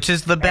energy, which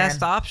is the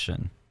best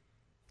option.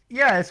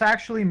 Yeah, it's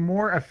actually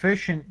more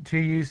efficient to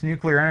use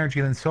nuclear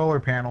energy than solar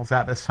panels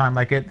at this time.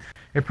 Like it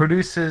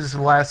produces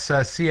less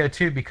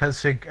CO2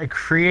 because to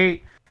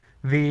create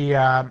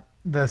the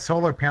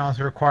solar panels,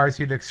 it requires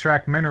you to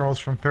extract minerals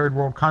from third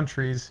world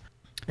countries.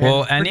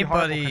 Well,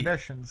 anybody,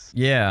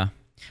 yeah.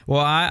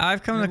 Well,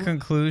 I've come to the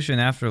conclusion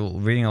after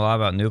reading a lot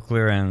about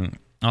nuclear and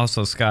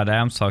also Scott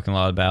Adams talking a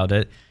lot about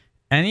it.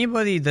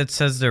 Anybody that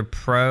says they're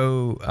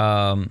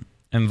pro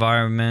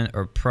environment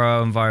or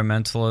pro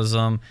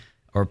environmentalism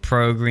or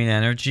pro green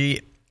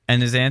energy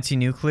and is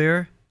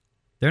anti-nuclear,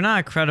 they're not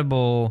a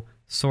credible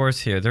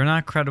source here. They're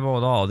not credible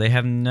at all.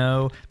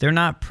 They're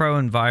not pro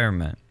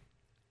environment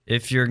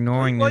if you're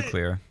ignoring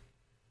nuclear.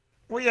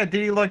 Well, yeah,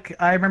 did you look?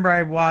 I remember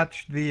I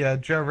watched the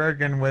Joe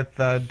Rogan with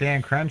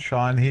Dan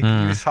Crenshaw, and he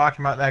was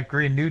talking about that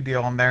Green New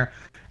Deal in there,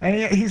 and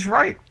he's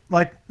right.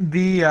 Like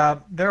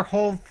their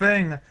whole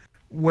thing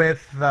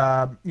with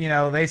you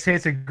know, they say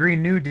it's a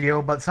Green New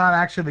Deal, but it's not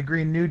actually the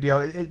Green New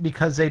Deal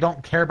because they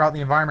don't care about the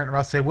environment, or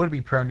else they would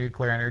be pro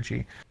nuclear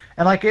energy.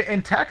 And like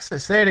in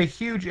Texas, they had a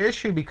huge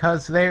issue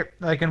because they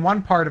like in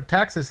one part of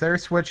Texas they're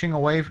switching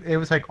away. It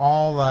was like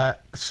all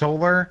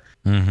solar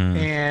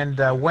and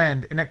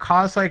wind, and it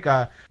caused like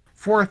a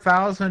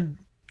 4,000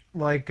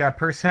 like a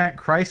percent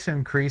price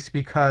increase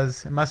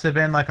because it must have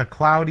been like a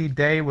cloudy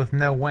day with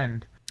no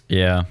wind,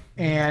 Yeah.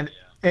 and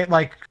it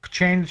like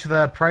changed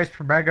the price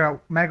per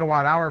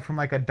megawatt hour from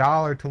like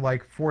 $1 to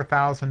like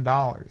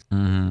 $4,000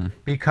 Hmm.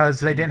 because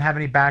they didn't have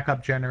any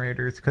backup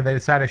generators because they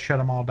decided to shut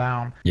them all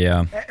down.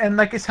 Yeah. And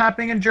like it's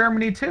happening in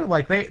Germany too.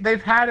 Like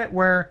they've had it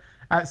where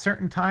at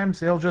certain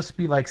times it'll just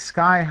be like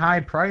sky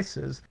high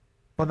prices,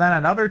 but then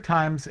at other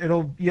times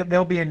there'll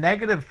be a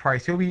negative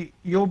price.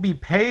 You'll be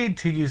paid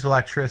to use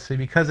electricity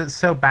because it's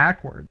so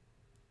backward.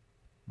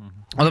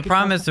 Well, the It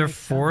problem is doesn't they're make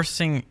sense.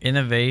 forcing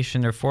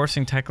innovation. They're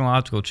forcing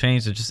technological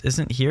change that just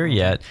isn't here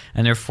yet,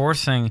 and they're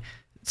forcing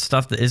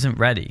stuff that isn't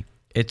ready.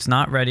 It's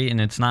not ready, and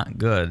it's not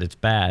good. It's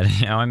bad.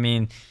 You know, I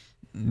mean,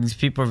 these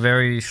people are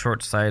very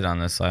short-sighted on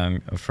this.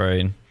 I'm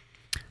afraid.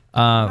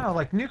 No,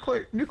 like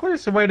nuclear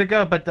is the way to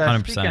go. But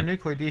speaking 100%. of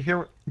nuclear, do you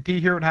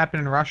hear what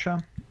happened in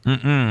Russia?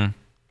 Mm-mm.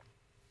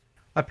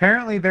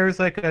 Apparently, there's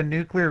like a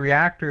nuclear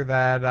reactor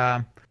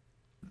that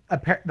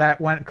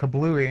went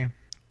kablooey.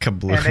 And they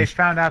Kablooey.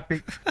 found out,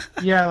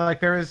 yeah, like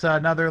there was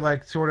another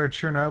like sort of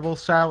Chernobyl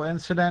style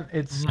incident.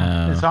 It's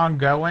Oh. it's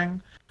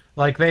ongoing.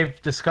 Like they've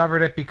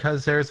discovered it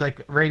because there's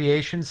like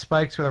radiation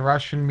spikes where the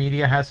Russian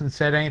media hasn't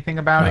said anything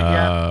about it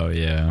yet. Oh,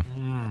 yeah.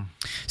 Mm.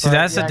 See, But,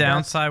 that's yeah, the I guess-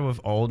 downside with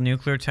old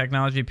nuclear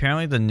technology.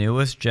 Apparently, the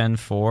newest Gen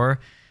 4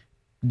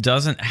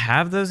 doesn't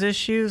have those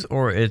issues,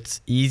 or it's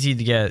easy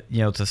to get,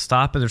 to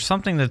stop it. There's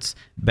something that's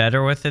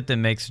better with it that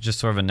makes it just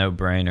sort of a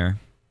no-brainer.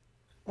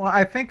 Well,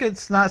 I think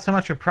it's not so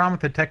much a problem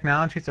with the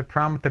technology; it's a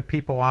problem with the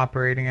people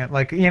operating it.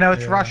 Like it's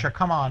Yeah. Russia.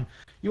 Come on,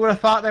 you would have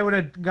thought they would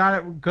have got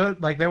it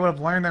good. Like they would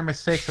have learned their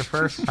mistakes the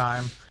first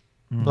time.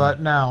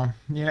 But no,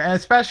 and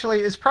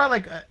especially it's probably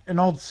like an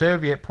old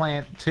Soviet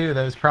plant too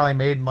that was probably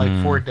made in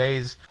like 4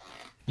 days,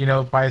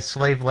 by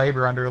slave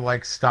labor under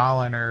like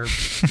Stalin or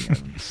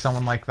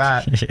someone like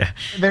that. Yeah.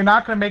 They're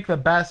not going to make the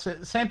best.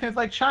 Same thing with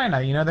like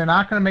China. They're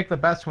not going to make the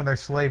best when they're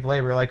slave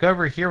labor. Like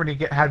over here, when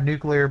you have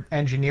nuclear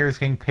engineers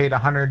getting paid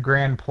 100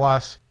 grand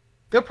plus,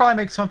 they'll probably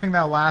make something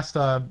that'll last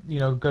a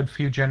good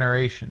few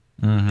generations.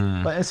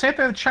 Mm-hmm. But same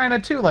thing with China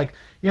too. Like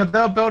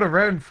they'll build a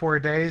road in 4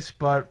 days,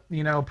 but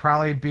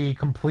probably be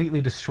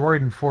completely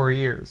destroyed in 4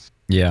 years.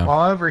 Yeah.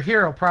 While over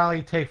here, it'll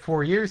probably take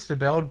 4 years to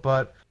build,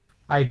 but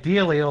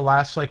ideally it'll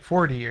last like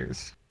 40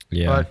 years.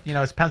 Yeah. But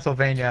it's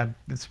Pennsylvania.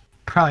 It's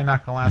probably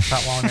not gonna last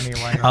that long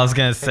anyway. I was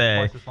gonna It'll take say,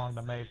 twice as long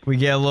to make. we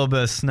get a little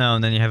bit of snow,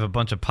 and then you have a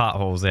bunch of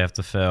potholes they have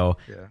to fill.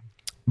 Yeah.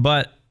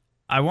 But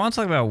I want to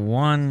talk about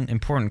one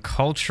important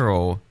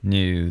cultural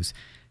news.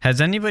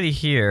 Has anybody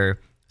here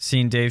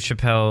seen Dave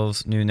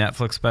Chappelle's new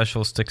Netflix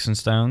special, Sticks and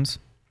Stones?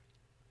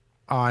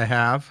 I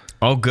have.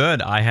 Oh,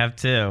 good. I have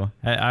too.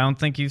 I don't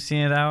think you've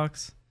seen it,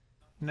 Alex.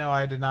 No,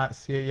 I did not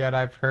see it yet.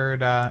 I've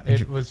heard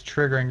it was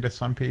triggering to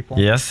some people.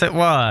 Yes, it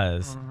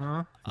was.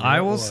 Uh-huh.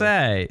 I will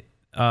say,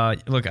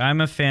 look,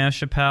 I'm a fan of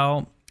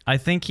Chappelle. I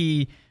think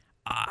he,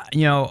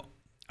 I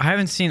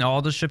haven't seen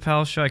all the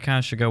Chappelle show. I kind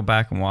of should go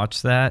back and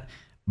watch that.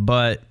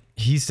 But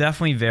he's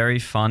definitely very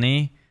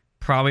funny.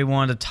 Probably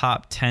one of the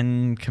top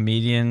 10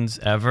 comedians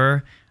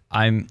ever.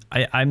 I'm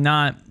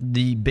not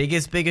the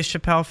biggest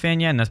Chappelle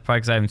fan yet, and that's probably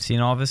because I haven't seen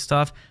all of his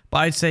stuff. But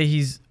I'd say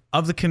he's,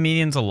 of the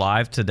comedians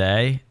alive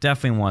today,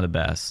 definitely one of the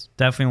best.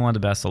 Definitely one of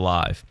the best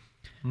alive.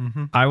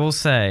 Mm-hmm. I will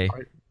say,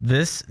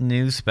 this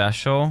new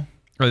special,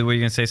 or were you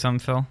going to say something,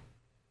 Phil?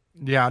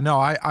 Yeah, no,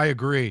 I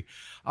agree.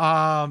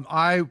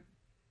 I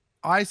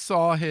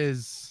saw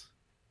his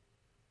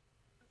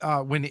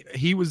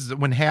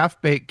when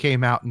Half Baked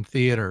came out in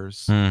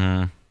theaters.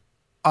 Mm-hmm.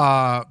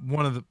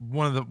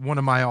 One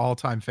of my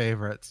all-time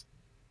favorites.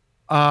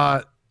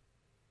 I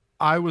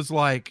was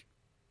like,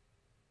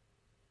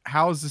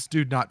 how is this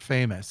dude not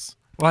famous?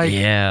 Like,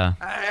 Yeah.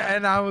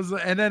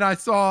 and then I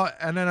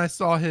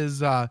saw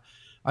his I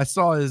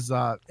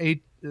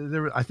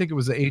think it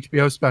was the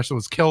HBO special,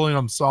 was Killing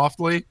Them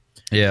Softly.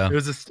 Yeah. It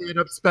was a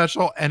stand-up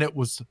special, and it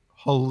was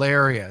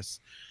hilarious.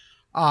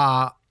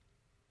 I'm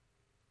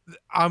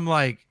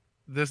like,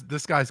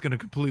 this guy's gonna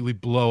completely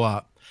blow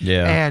up.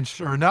 Yeah. And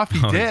sure enough, he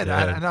Oh, he did. did.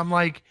 And I'm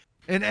like,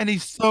 and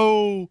he's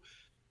so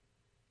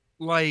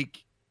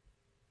like,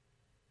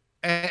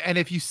 and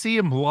if you see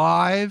him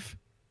live,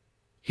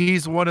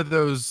 he's one of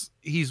those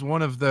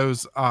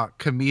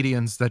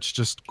comedians that's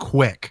just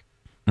quick.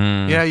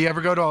 Mm. Yeah, you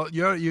ever go to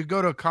you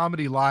go to a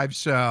comedy live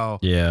show,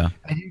 Yeah.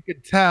 and you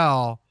could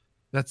tell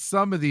that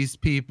some of these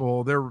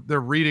people they're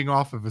reading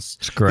off of a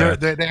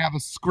Script. they have a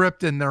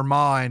script in their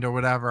mind or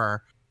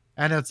whatever,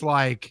 and it's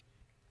like,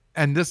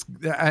 and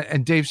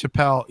Dave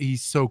Chappelle,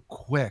 he's so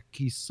quick,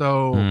 he's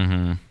so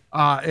Mm-hmm.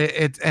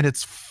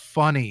 it's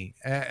funny,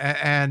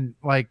 and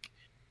like,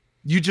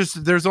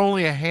 there's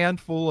only a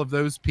handful of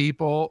those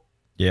people,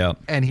 Yeah.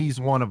 and he's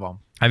one of them.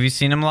 Have you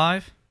seen him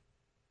live?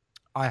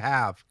 I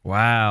have.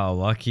 Wow,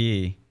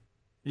 lucky.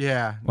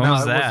 Yeah. When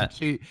was that? Wasn't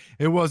cheap.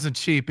 It wasn't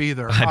cheap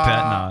either. I bet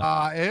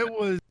not.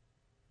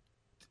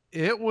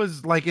 It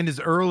was like in his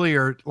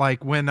earlier,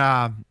 like when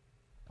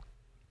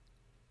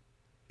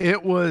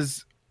it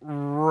was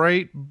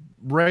right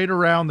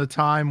around the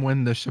time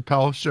when the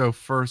Chappelle Show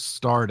first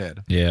started.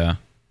 Yeah.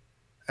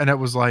 and it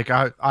was like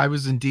I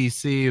was in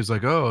DC. It was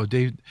like, oh,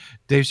 Dave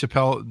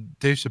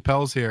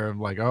Chappelle's here. I'm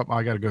like, oh,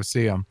 I got to go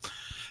see him.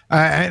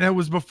 And it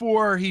was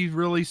before he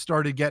really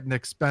started getting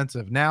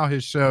expensive. Now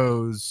his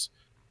shows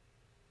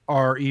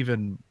are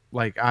even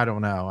like, I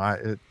don't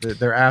know,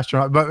 they're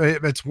astronaut, but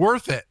it's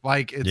worth it.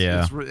 Like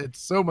it's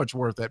so much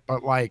worth it.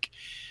 But like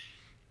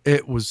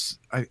it was,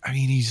 I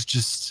mean, he's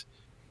just.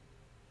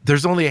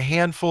 There's only a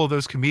handful of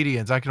those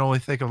comedians. I can only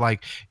think of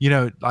like,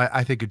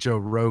 I think of Joe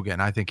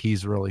Rogan. I think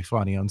he's really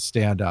funny on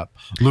stand up.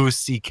 Louis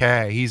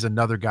C.K. He's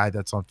another guy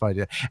that's on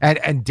funny.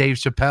 And Dave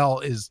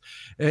Chappelle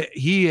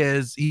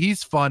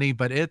he's funny,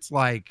 but it's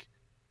like,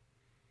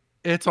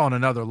 it's on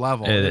another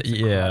level.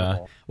 Yeah.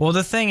 Well,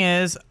 the thing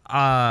is,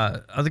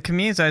 the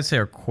comedians I'd say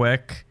are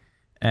quick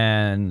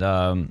and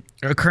are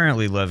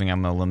currently living,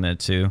 I'm going to limit it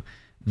to,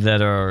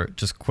 that are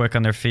just quick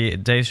on their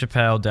feet. Dave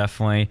Chappelle,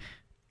 definitely.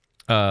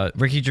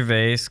 Ricky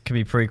Gervais can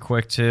be pretty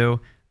quick too.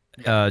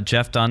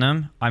 Jeff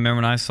Dunham, I remember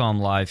when I saw him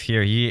live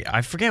here,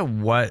 I forget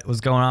what was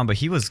going on, but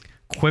he was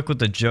quick with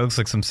the jokes,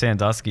 like some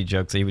Sandusky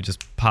jokes that he would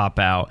just pop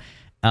out.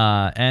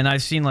 And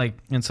I've seen like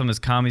in some of his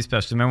comedy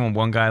specials, remember when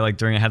one guy like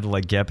during it had to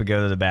like get up and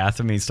go to the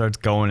bathroom and he starts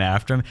going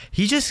after him?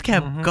 He just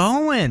kept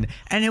going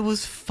and it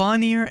was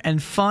funnier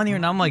and funnier.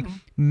 And I'm like,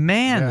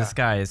 man, this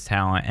guy is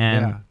talent.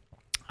 And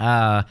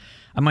I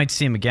might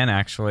see him again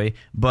actually,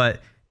 but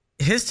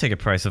his ticket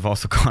price have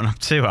also gone up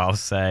too, I'll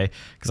say,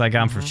 because I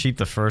got him for cheap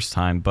the first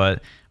time.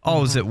 But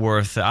is it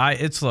worth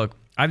it? Look,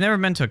 I've never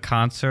been to a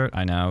concert.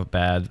 I know,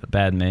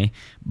 bad me.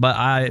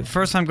 But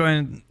first time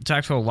going to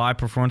actual live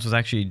performance was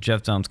actually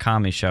Jeff Dunham's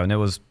comedy show,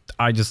 and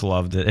I just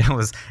loved it.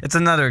 It's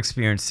another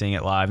experience seeing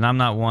it live, and I'm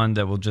not one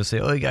that will just say,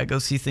 oh, you gotta go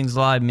see things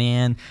live,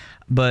 man.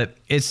 But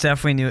it's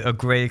definitely a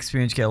great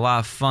experience. You get a lot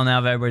of fun out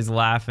of it. Everybody's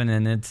laughing,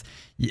 and it's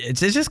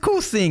just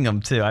cool seeing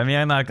them too. I mean,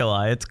 I'm not gonna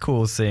lie, it's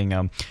cool seeing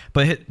them.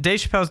 But Dave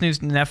Chappelle's new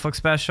Netflix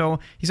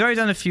special, he's already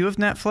done a few of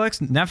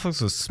Netflix.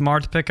 Netflix was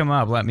smart to pick him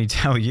up, let me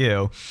tell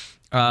you.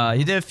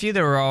 He did a few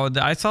that were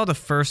I saw the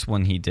first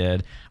one he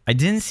did. I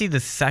didn't see the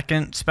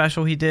second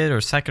special he did,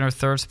 or second or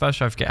third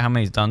special. I forget how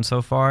many he's done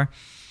so far.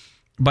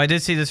 But I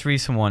did see this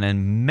recent one,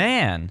 and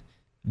man,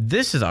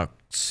 this is a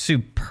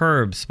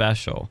superb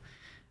special.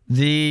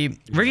 The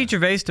Ricky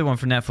Gervais did one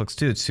for Netflix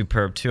too. It's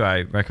superb too.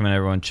 I recommend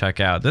everyone check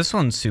out. This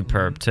one's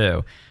superb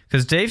too,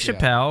 because Dave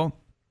Chappelle,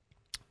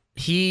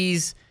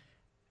 his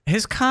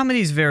comedy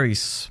is very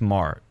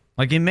smart.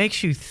 Like, it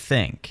makes you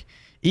think,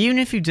 even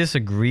if you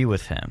disagree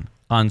with him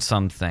on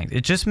some things.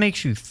 It just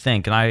makes you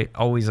think, and I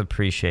always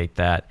appreciate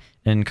that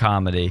in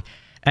comedy.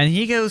 And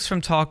he goes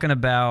from talking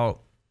about,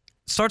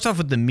 starts off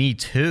with the Me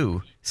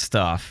Too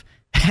stuff,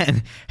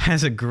 and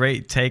has a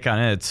great take on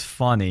it. It's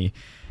funny.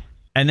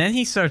 And then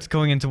he starts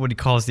going into what he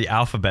calls the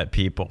alphabet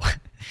people.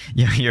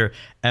 Your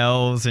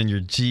L's and your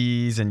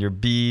G's and your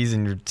B's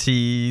and your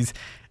T's.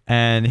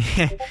 And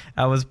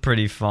that was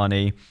pretty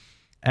funny.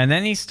 And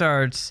then he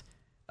starts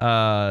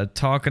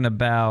talking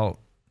about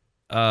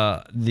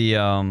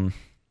the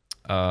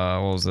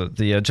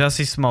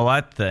Jussie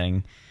Smollett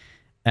thing.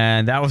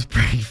 And that was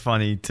pretty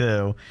funny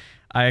too.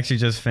 I actually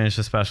just finished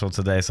a special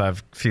today, so I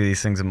have a few of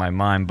these things in my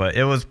mind, but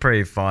it was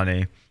pretty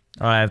funny.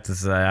 I have to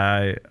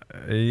say,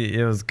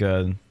 it was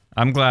good.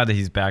 I'm glad that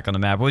he's back on the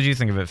map. What did you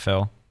think of it,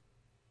 Phil?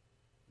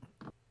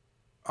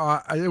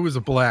 It was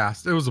a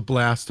blast. It was a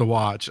blast to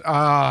watch.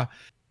 And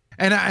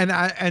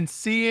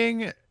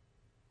seeing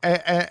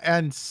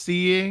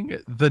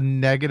the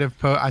negative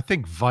post. I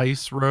think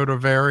Vice wrote a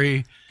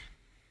very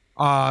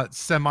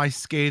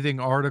semi-scathing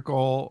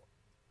article,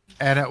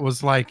 and it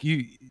was like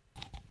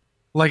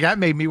that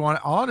made me want.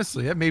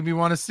 Honestly, it made me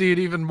want to see it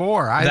even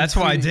more. That's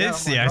why I did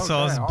see. I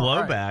saw his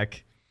blowback.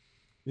 Right.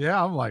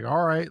 Yeah, I'm like,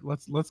 all right,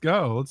 let's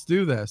go, let's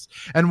do this.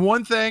 And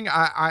one thing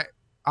I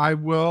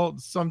will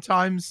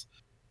sometimes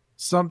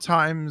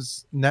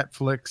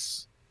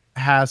Netflix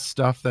has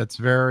stuff that's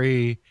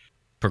very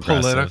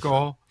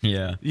political.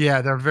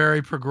 Yeah, they're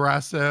very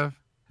progressive,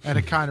 and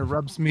it kind of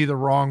rubs me the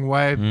wrong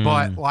way.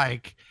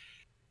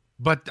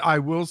 But I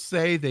will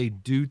say they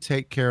do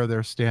take care of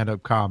their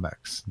stand-up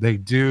comics. They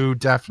do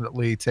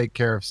definitely take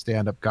care of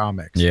stand-up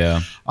comics.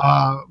 Yeah.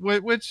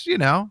 Which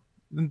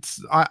and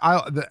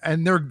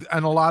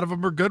a lot of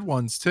them are good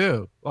ones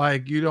too.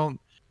 Like, you don't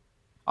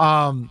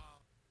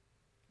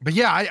but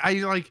yeah, I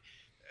like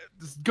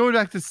going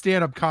back to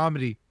stand-up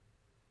comedy.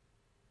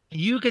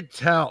 You could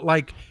tell,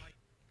 like,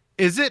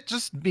 is it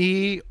just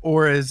me,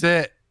 or is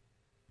it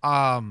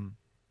the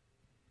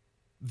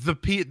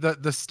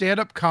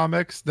stand-up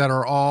comics that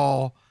are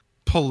all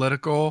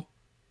political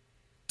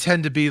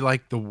tend to be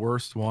like the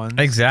worst ones?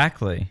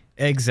 Exactly.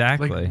 Like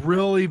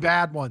really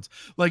bad ones.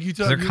 Like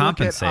they're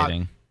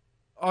compensating.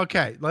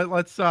 Okay,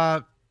 let's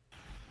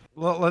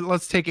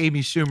take Amy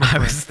Schumer. I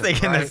was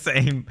thinking the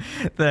same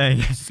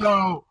thing.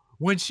 So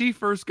when she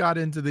first got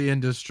into the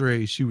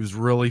industry, she was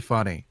really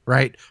funny,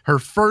 right? Her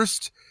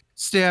first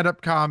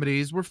stand-up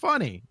comedies were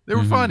funny. They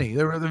were funny.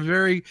 They were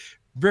very,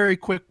 very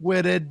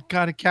quick-witted,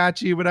 kind of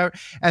catchy, whatever.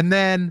 And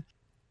then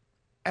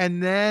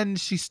and then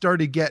she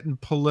started getting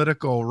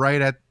political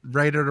right at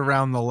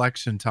around the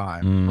election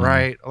time,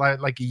 right?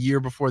 Like a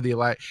year before the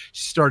election,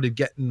 she started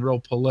getting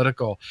real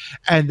political,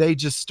 and they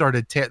just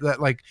started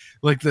like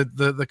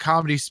the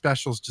comedy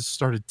specials just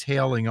started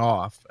tailing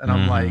off, and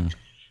I'm like,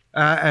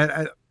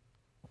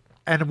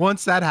 and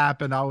once that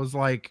happened, I was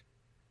like,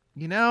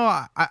 you know,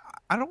 I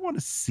don't want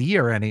to see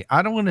her any.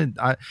 I don't want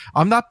to.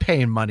 I'm not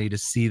paying money to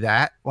see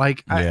that.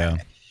 Like, yeah.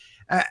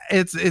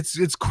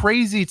 It's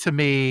crazy to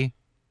me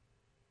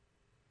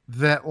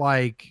that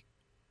like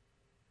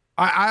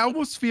I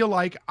almost feel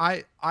like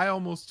I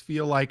almost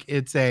feel like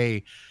it's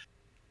a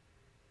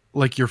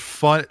like you're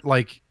fun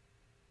like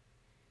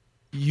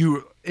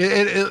you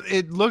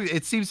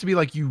it seems to be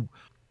like you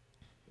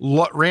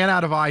ran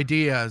out of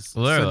ideas.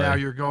 Literally. So now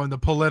you're going the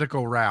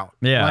political route.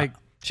 Yeah, like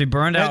she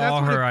burned out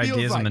all her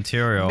ideas like. and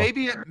material.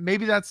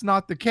 Maybe that's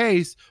not the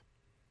case,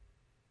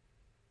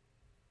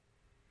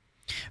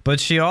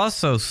 but she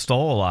also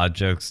stole a lot of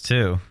jokes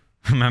too.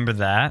 Remember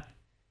that?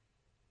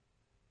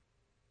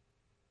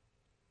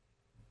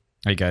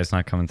 Are you guys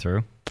not coming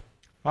through?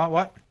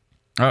 What?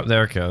 Oh,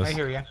 there it goes. I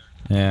hear you.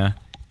 Yeah.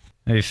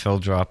 Maybe Phil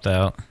dropped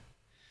out.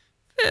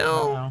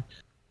 Phil!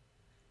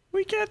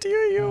 We can't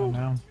hear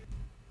you.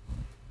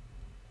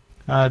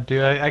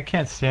 Dude, I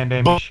can't stand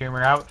Amy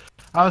Schumer.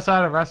 I was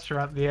at a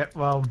restaurant,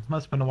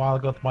 must have been a while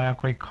ago with my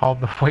uncle. He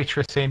called the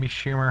waitress Amy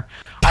Schumer.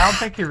 I don't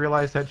think he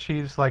realized that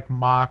she's like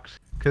mocked,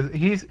 because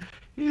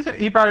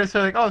he probably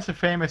said like, oh, it's a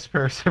famous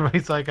person, but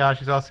he's like, oh,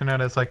 she's also known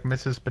as like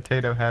Mrs.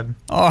 Potato Head.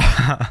 Oh.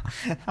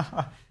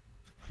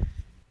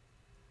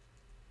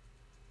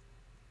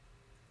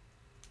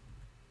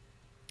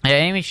 Yeah,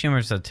 Amy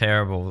Schumer's a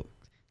terrible,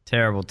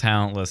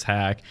 talentless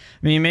hack.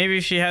 I mean, maybe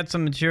she had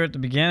some material at the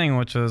beginning,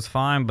 which was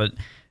fine, but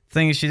the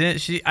thing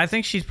is, I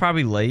think she's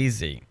probably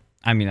lazy.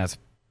 I mean, that's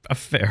a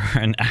fair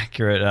and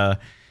accurate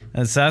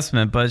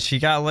assessment, but she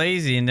got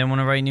lazy and didn't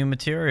want to write new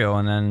material,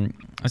 and then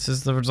this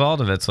is the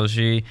result of it. So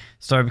she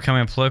started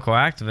becoming a political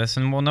activist,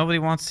 and well, nobody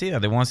wants to see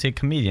that. They want to see a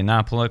comedian,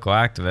 not a political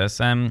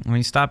activist. And when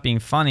you stop being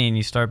funny and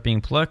you start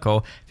being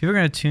political, people are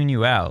going to tune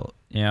you out.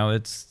 You know,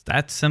 it's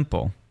that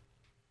simple.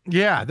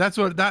 Yeah, that's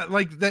what that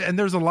like, and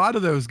there's a lot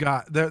of those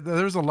guys.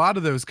 There's a lot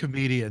of those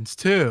comedians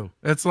too.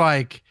 It's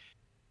like,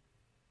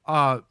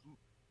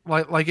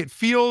 like it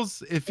feels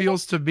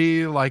to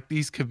be like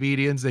these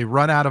comedians, they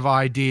run out of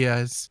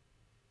ideas,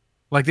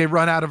 like they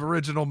run out of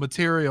original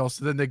material,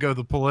 so then they go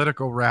the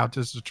political route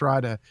just to try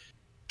to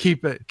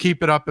keep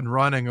it up and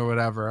running or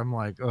whatever. I'm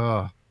like,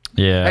 ugh.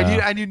 Yeah.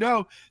 And you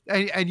know,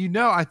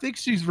 I think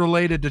she's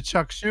related to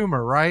Chuck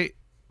Schumer, right?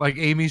 Like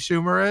Amy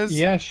Schumer is?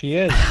 Yeah, she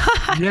is.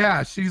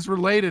 Yeah, she's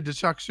related to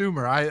Chuck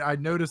Schumer. I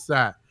noticed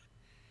that.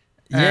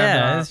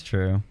 Yeah, that's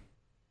true.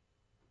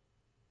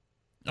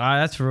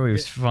 That's really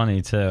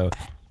funny too.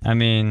 I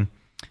mean,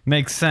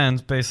 makes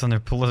sense based on their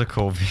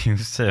political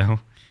views too.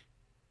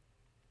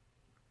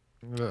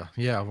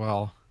 Yeah,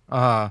 well,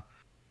 yeah,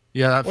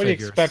 that what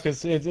figures. do you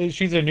expect?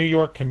 She's a New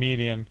York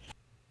comedian.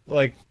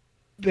 Like,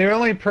 the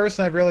only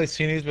person I've really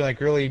seen who's been like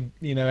really,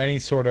 you know, any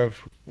sort of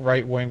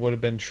right wing would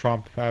have been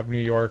Trump out of New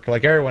York.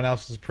 Like, everyone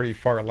else is pretty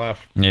far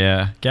left.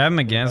 Yeah, Gavin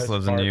McInnes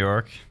lives in New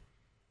York.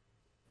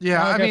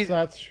 Yeah, I mean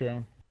that's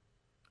true.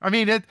 I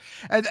mean it,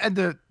 and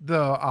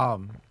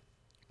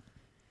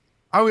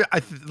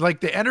like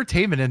the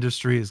entertainment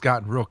industry has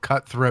gotten real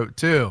cutthroat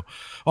too,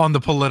 on the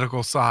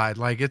political side.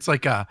 Like it's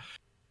like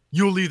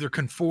you'll either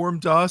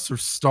conform to us or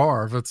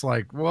starve. It's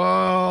like,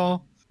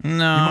 well,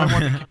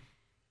 no.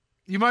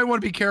 You might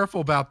want to be careful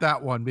about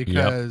that one,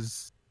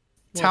 because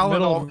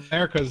Middle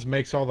America's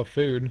makes all the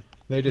food.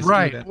 They just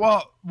right. eat it.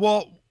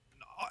 Well,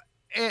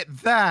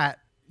 that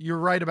you're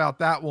right about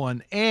that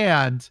one.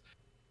 And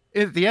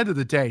at the end of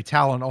the day,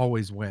 talent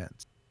always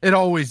wins. It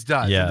always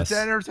does. Yes. In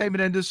the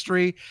entertainment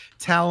industry,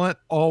 talent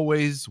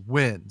always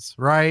wins,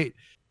 right?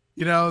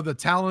 You know, the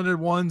talented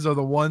ones are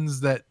the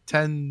ones that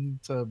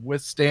tend to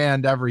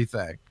withstand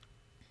everything.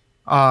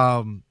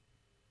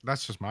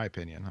 That's just my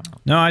opinion.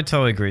 No, I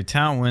totally agree.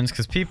 Talent wins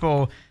because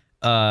people,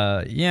 you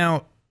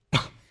know,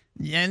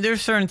 yeah, and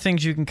there's certain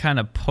things you can kind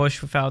of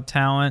push without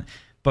talent,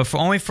 but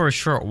only for a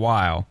short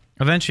while.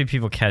 Eventually,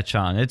 people catch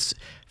on. It's,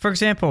 for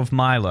example, of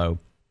Milo.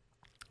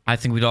 I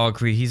think we'd all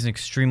agree he's an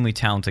extremely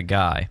talented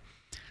guy.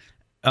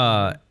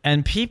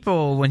 And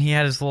people, when he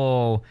had his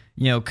little,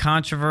 you know,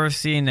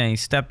 controversy and then he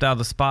stepped out of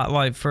the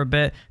spotlight for a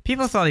bit,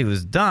 people thought he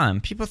was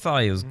done. People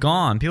thought he was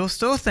gone. People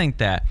still think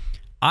that.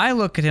 I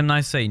look at him and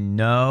I say,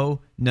 no.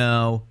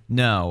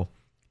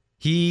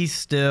 He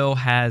still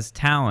has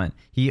talent.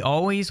 He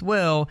always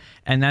will,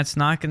 and that's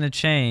not going to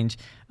change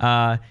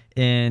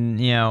in,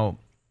 you know,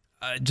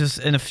 just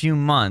in a few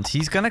months.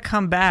 He's going to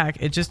come back.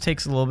 It just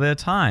takes a little bit of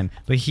time,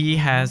 but he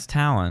has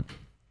talent.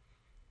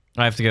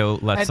 I have to go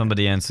let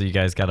somebody in, so you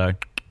guys got to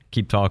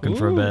keep talking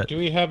for a bit. Do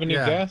we have any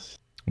guests?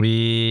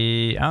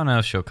 I don't know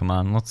if she'll come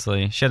on. Let's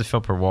see. She had to fill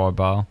up her water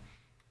bottle.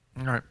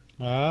 All right.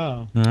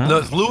 Oh.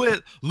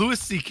 Louis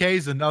C.K.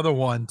 is another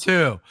one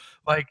too.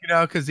 Like, you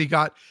know, because he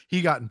got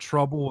in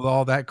trouble with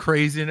all that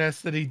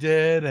craziness that he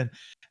did,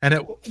 And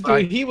it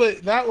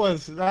Dude, that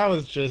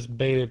was just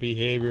beta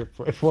behavior.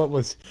 If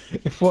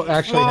what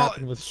actually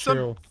happened was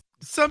true.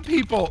 Some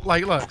people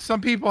look. Some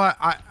people,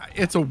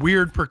 it's a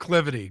weird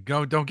proclivity.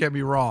 Don't get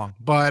me wrong,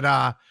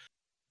 but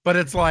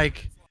it's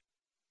like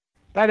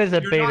that is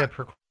a beta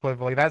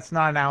proclivity. That's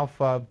not an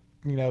alpha.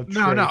 Trait.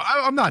 No,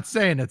 I'm not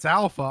saying it's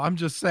alpha. I'm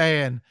just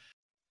saying,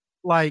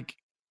 like,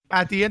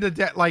 at the end of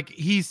the day, like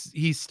he's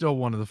still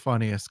one of the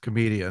funniest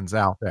comedians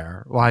out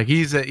there. Like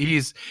he's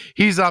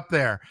up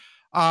there,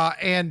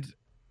 and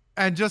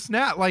just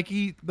now, like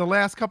the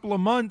last couple of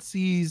months,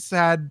 he's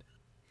had,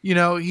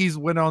 he's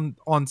went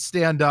on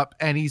stand up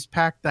and he's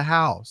packed the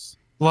house.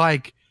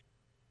 Like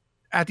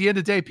at the end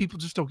of the day, people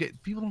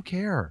don't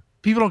care.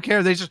 People don't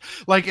care. They just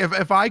like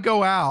if I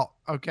go out,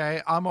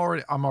 okay, I'm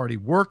already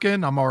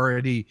working. I'm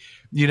already,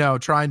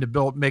 trying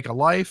to make a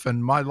life,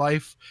 and my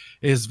life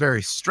is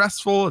very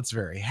stressful. It's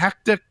very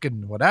hectic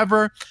and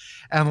whatever.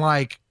 And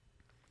like,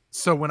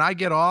 so when I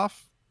get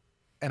off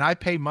and I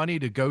pay money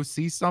to go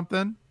see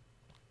something,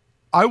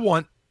 I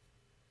want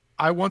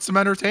some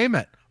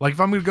entertainment. Like if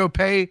I'm going to go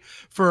pay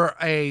for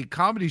a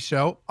comedy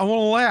show, I want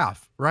to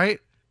laugh, right?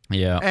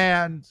 Yeah.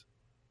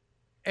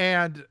 And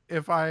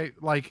if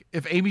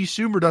Amy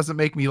Schumer doesn't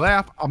make me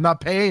laugh, I'm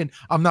not paying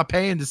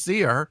to see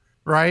her,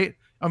 right?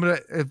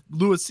 If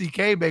Louis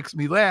C.K. makes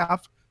me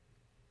laugh,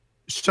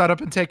 shut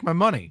up and take my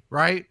money,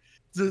 right?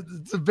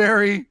 It's a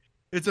very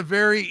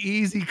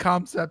easy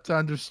concept to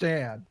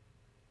understand.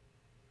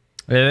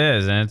 It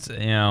is, and it's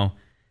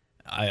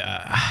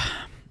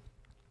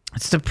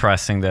it's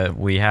depressing that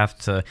we have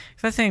to.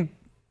 Cause I think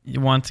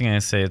one thing I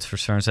say it's for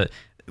certain is that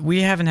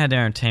we haven't had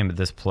entertainment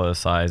this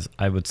politicized,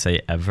 I would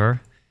say, ever.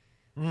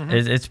 Mm-hmm.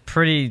 It's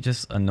pretty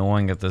just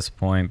annoying at this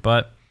point,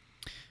 but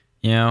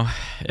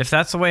if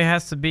that's the way it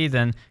has to be,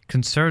 then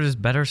conservatives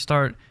better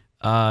start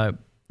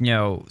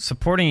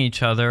supporting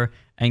each other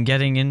and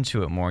getting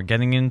into it more,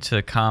 getting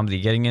into comedy,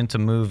 getting into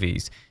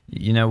movies.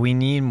 We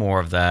need more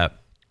of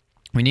that.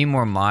 We need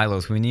more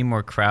Milos, we need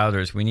more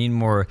Crowders, we need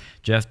more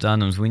Jeff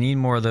Dunhams, we need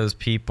more of those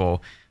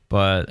people,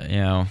 but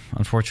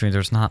unfortunately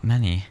there's not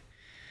many.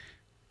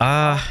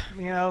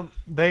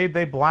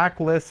 They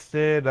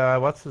blacklisted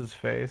what's his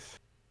face?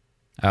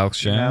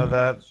 Alex Jones?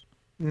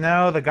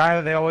 The guy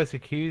that they always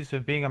accuse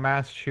of being a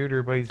mass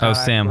shooter, but he's not.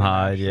 Sam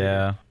Hyde,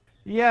 yeah.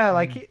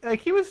 Yeah,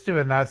 he was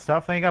doing that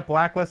stuff, and he got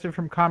blacklisted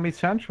from Comedy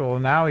Central,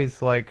 and now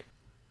he's like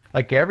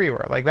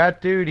everywhere. Like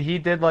that dude, he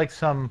did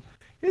some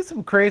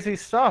crazy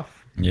stuff.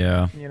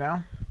 Yeah.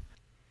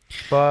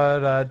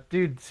 But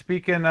dude,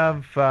 speaking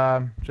of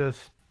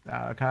just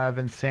kind of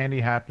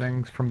insanity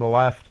happenings from the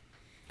left,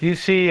 do you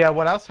see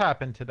what else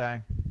happened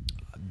today?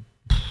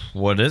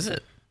 What is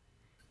it?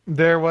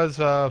 There was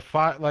a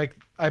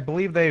I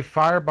believe they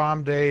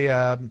firebombed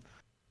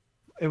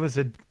it was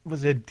a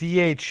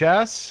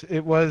DHS.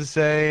 It was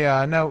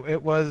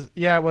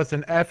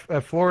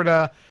a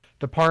Florida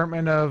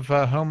Department of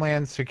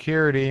Homeland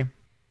Security,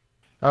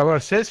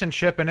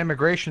 Citizenship and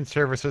Immigration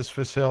Services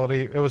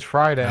facility. It was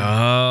Friday.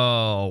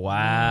 Oh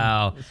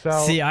wow!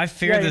 See, I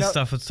figured this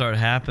stuff would start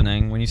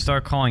happening when you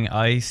start calling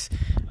ICE,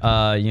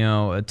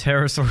 a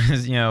terrorist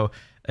organization,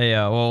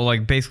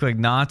 basically like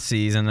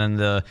Nazis, and then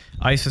the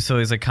ICE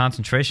facilities like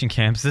concentration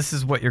camps. This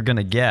is what you're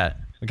gonna get.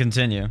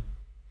 Continue.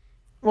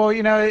 Well,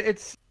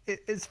 it's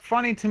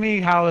funny to me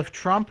how if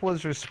Trump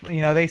was,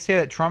 they say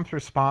that Trump's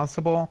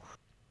responsible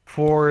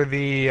for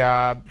the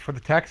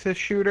Texas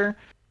shooter,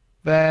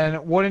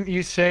 then wouldn't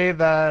you say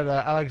that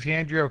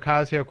Alexandria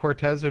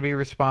Ocasio-Cortez would be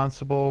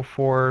responsible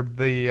for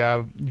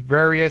the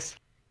various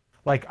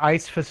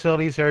ICE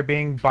facilities that are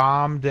being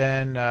bombed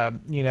and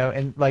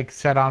and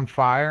set on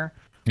fire?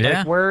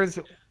 Yeah. Why is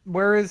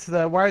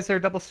there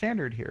a double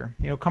standard here?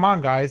 Come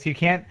on, guys, you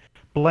can't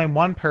blame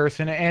one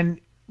person, and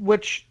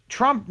which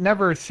Trump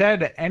never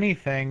said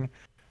anything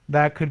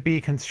that could be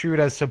construed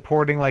as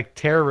supporting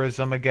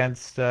terrorism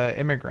against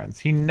immigrants.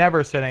 He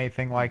never said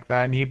anything like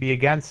that, and he'd be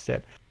against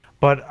it.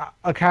 But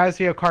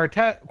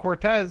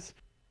Ocasio-Cortez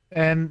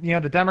and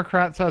the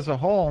Democrats as a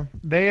whole,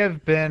 they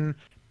have been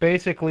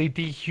basically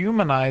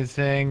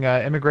dehumanizing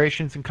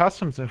immigrations and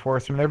customs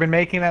enforcement. They've been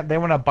making that they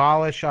want to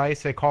abolish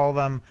ICE. They call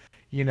them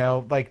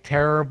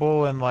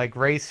terrible and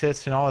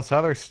racist and all this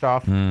other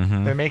stuff.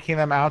 Mm-hmm. They're making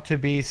them out to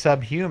be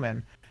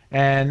subhuman.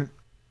 And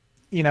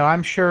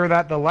I'm sure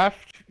that the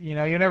left, you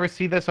never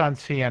see this on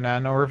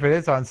CNN, or if it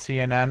is on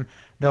CNN,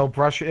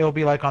 it'll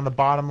be on the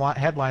bottom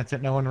headlines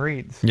that no one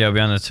reads. Yeah, it'll be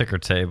on the ticker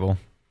table.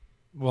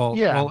 Well,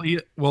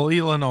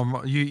 Elon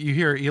Omar, you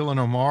hear Elon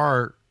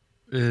Omar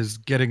is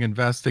getting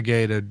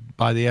investigated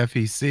by the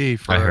FEC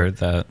for. I heard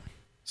that.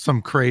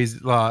 Some crazy,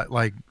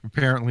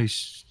 apparently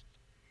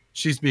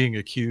she's being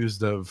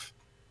accused of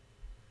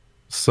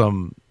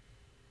some,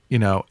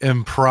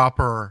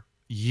 improper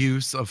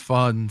use of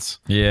funds.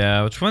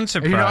 Yeah, which wouldn't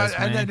surprise me.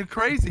 And then it's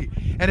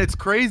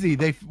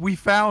crazy. We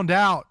found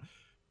out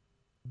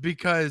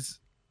because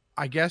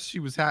I guess she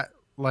was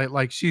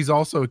she's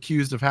also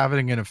accused of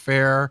having an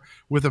affair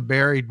with a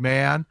married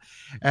man,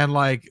 and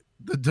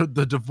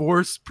the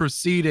divorce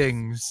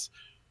proceedings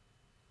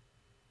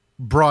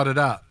brought it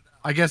up.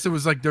 I guess it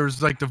was like there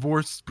was like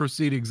divorce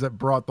proceedings that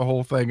brought the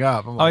whole thing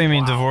up. I'm Oh, like, you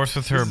mean wow, divorce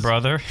with her this is-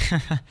 brother?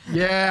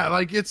 Yeah,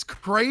 like it's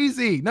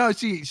crazy. No,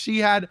 she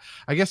had.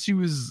 I guess she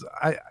was.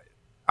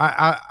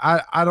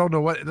 I don't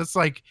know what. It's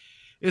like.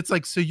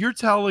 So you're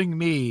telling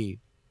me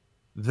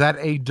that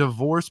a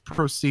divorce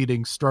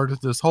proceeding started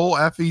this whole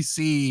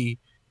FEC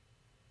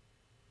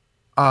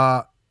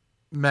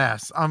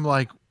mess? I'm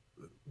like,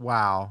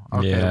 wow.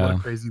 Okay, Yeah. what a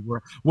crazy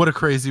world. What a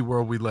crazy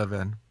world we live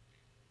in.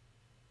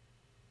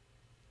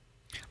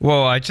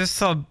 Whoa, I just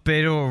saw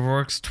Beto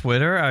O'Rourke's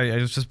Twitter. I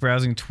was just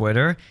browsing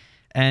Twitter,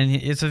 and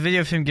it's a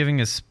video of him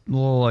giving a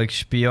little like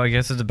spiel. I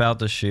guess it's about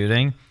the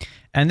shooting.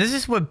 And this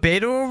is what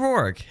Beto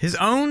O'Rourke, his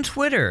own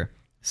Twitter,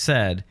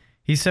 said.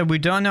 He said, "We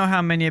don't know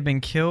how many have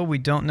been killed. We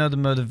don't know the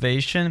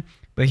motivation.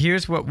 But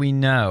here's what we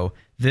know.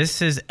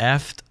 This is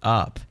effed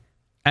up."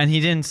 And he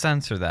didn't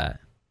censor that.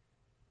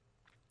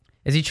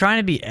 Is he trying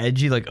to be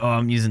edgy? Like, oh,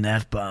 I'm using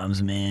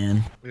F-bombs,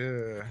 man.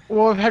 Yeah.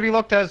 Well, have you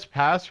looked at his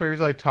past where he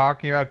was like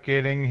talking about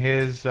getting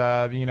his,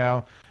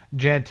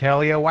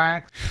 genitalia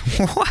waxed?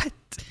 What?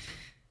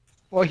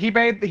 Well,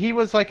 he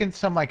was like in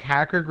some like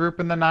hacker group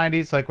in the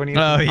 90s, like when he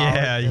was Oh, in college,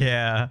 yeah,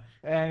 yeah.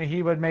 and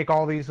he would make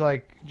all these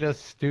like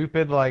just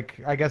stupid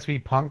like I guess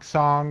punk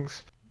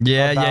songs.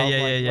 Yeah, about,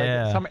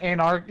 yeah. Some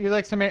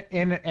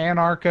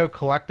anarcho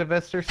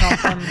collectivist or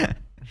something.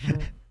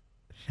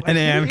 And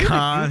He's a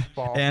Ancon.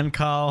 goofball.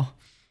 Ancol.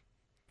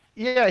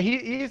 Yeah,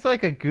 he's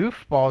like a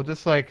goofball,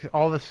 just like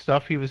all the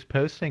stuff he was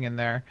posting in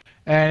there,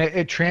 and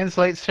it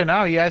translates to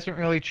now he hasn't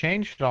really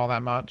changed all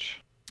that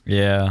much.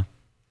 Yeah.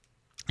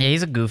 Yeah,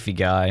 he's a goofy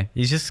guy.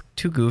 He's just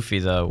too goofy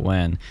to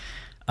win.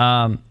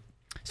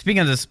 Speaking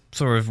of this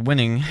sort of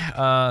winning,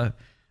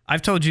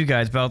 I've told you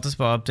guys about this,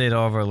 but I'll update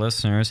all of our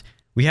listeners.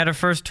 We had our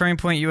first Turning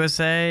Point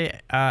USA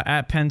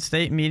at Penn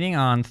State meeting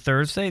on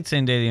Thursday, the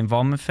same day of the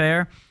involvement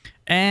fair.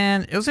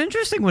 And it was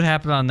interesting what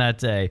happened on that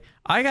day.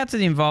 I got to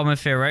the involvement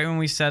fair right when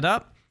we set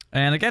up,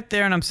 and I get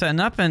there and I'm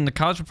setting up, and the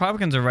College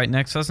Republicans are right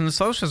next to us, and the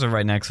Socialists are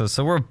right next to us.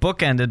 So we're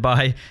bookended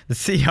by the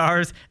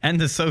CRs and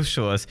the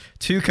Socialists,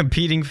 two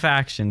competing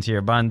factions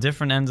here, but on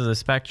different ends of the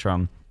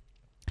spectrum.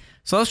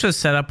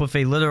 Socialists set up with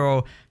a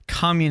literal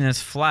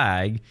communist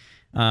flag,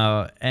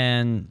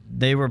 and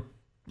they were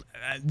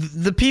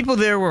the people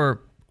there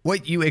were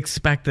what you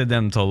expected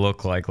them to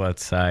look like.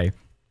 Let's say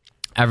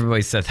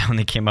everybody said that when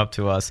they came up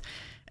to us.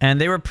 And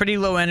they were pretty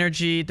low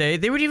energy.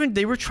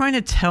 They were trying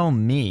to tell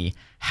me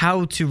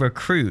how to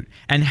recruit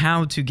and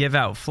how to give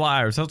out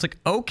flyers. I was like,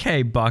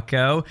 okay,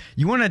 bucko,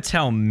 you want to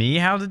tell me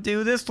how to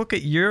do this? Look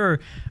at your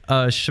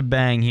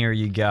shebang here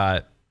you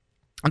got.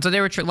 And so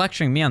they were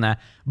lecturing me on that.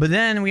 But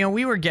then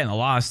we were getting a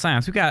lot of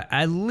signups. We got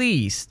at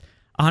least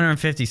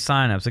 150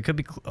 signups. It could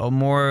be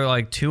more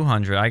like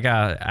 200. I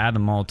got to add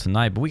them all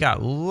tonight. But we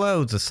got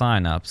loads of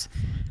signups.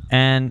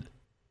 And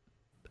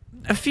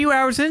a few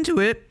hours into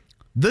it,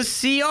 the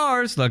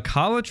CRs, the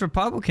College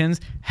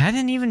Republicans,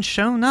 hadn't even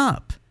shown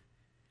up.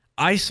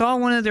 I saw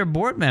one of their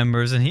board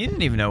members, and he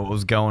didn't even know what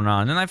was going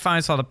on. And I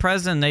finally saw the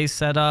president. They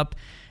set up,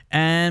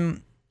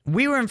 and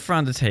we were in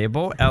front of the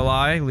table,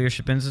 LI,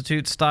 Leadership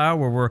Institute style,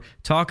 where we're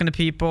talking to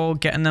people,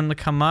 getting them to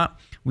come up.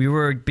 We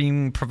were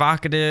being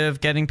provocative,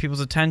 getting people's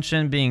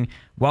attention, being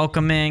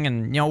welcoming,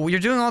 and you're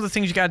doing all the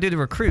things you got to do to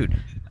recruit.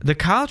 The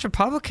College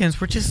Republicans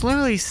were just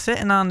literally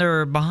sitting on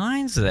their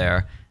behinds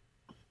there,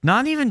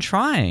 not even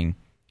trying.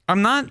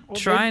 I'm not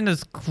trying to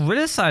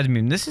criticize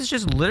them. This is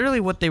just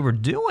literally what they were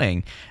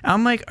doing.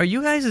 I'm like, are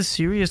you guys a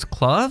serious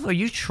club? Are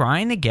you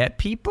trying to get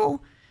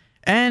people?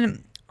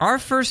 And our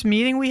first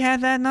meeting we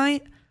had that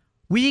night,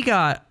 we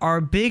got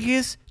our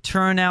biggest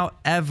turnout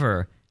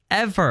ever.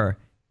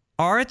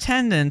 Our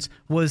attendance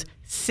was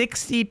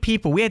 60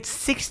 people. We had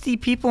 60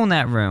 people in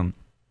that room.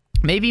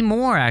 Maybe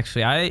more,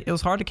 actually. It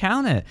was hard to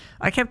count it.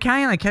 I kept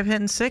counting. I kept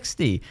hitting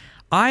 60.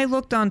 I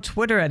looked on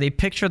Twitter at a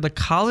picture of the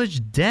College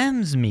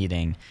Dems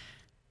meeting.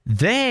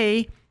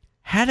 They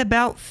had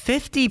about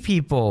 50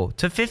 people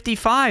to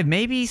 55,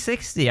 maybe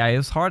 60. It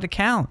was hard to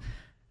count.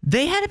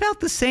 They had about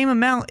the same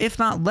amount, if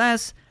not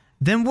less,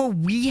 than what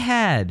we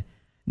had.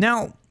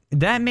 Now,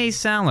 that may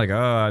sound like,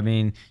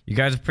 you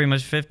guys are pretty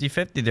much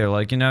 50-50 there.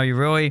 Like,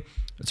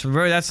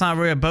 that's not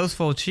really a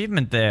boastful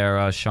achievement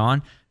there,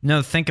 Sean.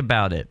 No, think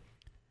about it.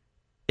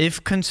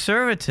 If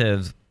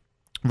conservatives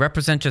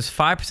represent just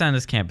 5% of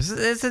this campus.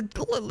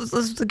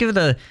 Let's give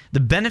it the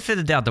benefit of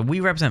the doubt that we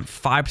represent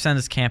 5% of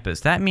this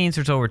campus. That means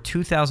there's over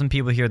 2,000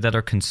 people here that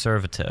are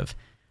conservative.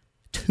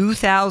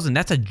 2,000,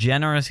 that's a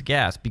generous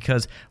guess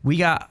because we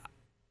got,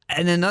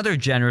 and another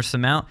generous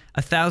amount,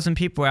 1,000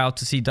 people out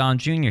to see Don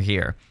Jr.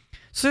 here.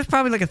 So there's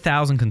probably like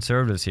 1,000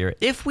 conservatives here.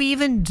 If we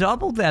even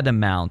doubled that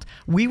amount,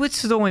 we would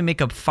still only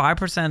make up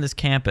 5% of this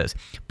campus.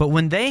 But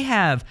when they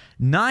have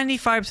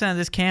 95% of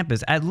this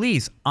campus, at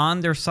least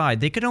on their side,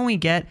 they could only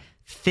get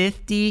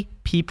 50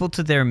 people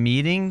to their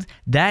meetings.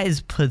 That is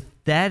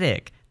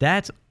pathetic.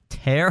 That's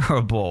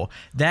terrible.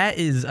 That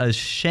is a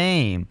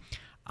shame.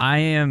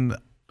 I'm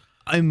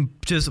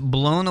just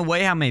blown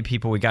away how many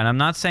people we got. I'm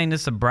not saying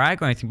this to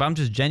brag or anything, but I'm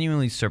just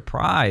genuinely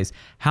surprised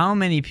how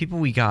many people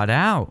we got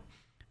out.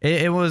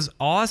 It was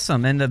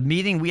awesome. And the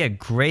meeting, we had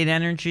great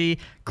energy,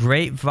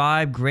 great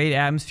vibe, great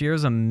atmosphere. It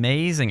was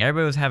amazing.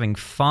 Everybody was having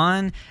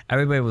fun.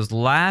 Everybody was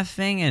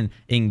laughing and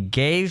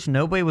engaged.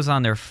 Nobody was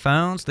on their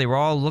phones. They were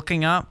all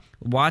looking up,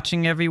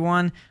 watching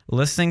everyone,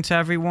 listening to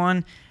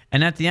everyone.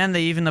 And at the end,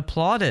 they even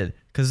applauded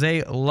because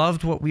they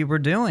loved what we were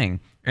doing.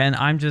 And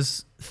I'm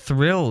just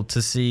thrilled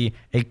to see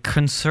a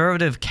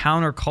conservative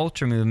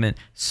counterculture movement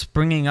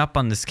springing up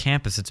on this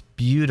campus. It's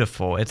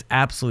beautiful. It's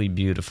absolutely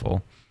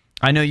beautiful.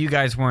 I know you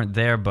guys weren't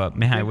there, but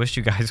man, I wish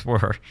you guys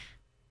were.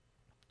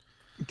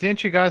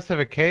 Didn't you guys have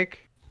a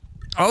cake?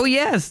 Oh,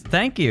 yes.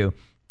 Thank you.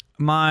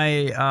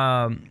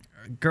 My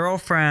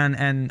girlfriend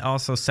and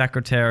also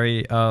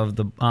secretary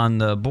on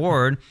the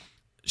board,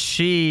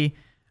 we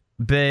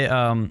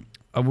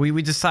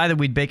decided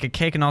we'd bake a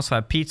cake and also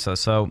have pizza.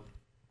 So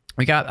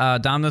we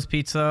got Domino's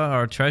Pizza.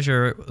 Our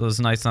treasurer was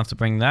nice enough to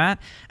bring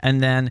that.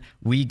 And then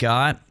we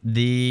got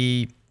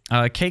the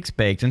cakes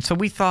baked. And so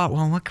we thought,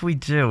 well, what could we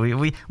do?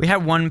 We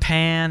had one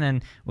pan,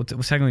 and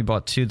second we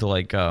bought two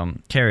to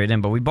carry it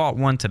in, but we bought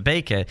one to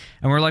bake it.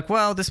 And we're like,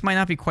 well, this might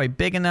not be quite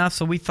big enough.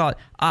 So we thought,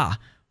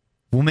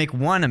 we'll make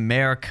one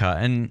America,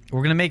 and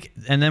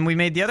and then we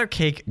made the other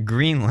cake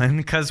Greenland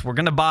because we're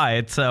gonna buy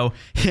it. So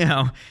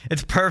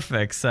it's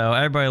perfect. So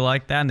everybody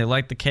liked that, and they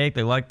liked the cake,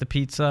 they liked the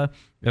pizza.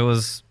 It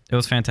was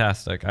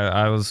fantastic.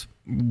 I was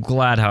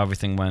glad how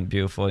everything went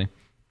beautifully.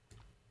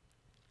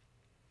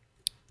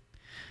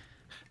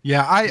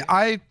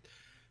 Yeah,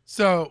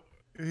 so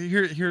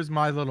here's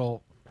my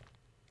little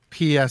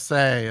PSA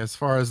as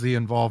far as the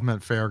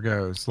involvement fair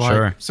goes.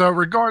 Sure. So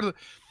regardless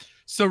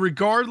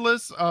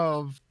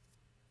of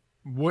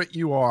what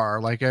you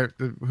are, like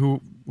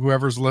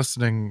whoever's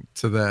listening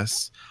to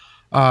this,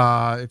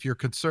 if you're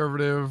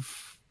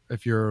conservative,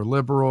 if you're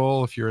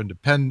liberal, if you're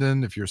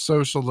independent, if you're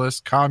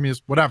socialist,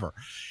 communist, whatever,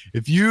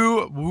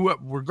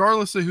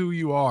 regardless of who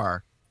you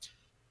are,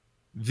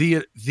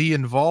 the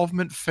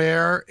involvement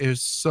fair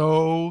is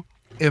so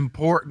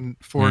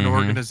important for an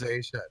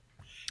organization.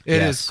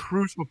 It is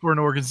crucial for an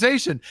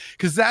organization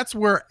because that's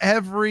where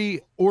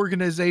every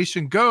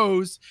organization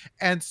goes.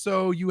 And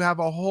so you have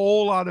a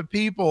whole lot of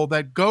people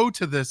that go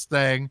to this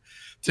thing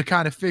to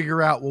kind of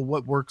figure out, well,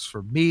 what works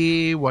for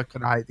me? What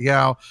can I,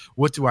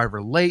 what do I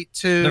relate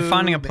to? They're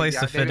finding a place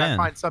to fit in.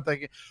 Find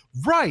something.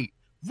 Right.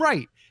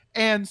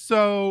 And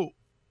so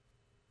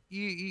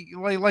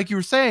like you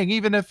were saying,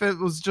 even if it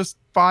was just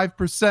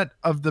 5%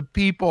 of the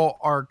people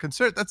are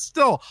concerned, that's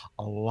still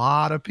a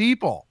lot of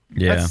people.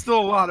 Yeah. That's still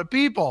a lot of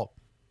people.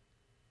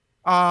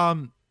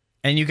 And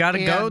you got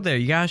to go there.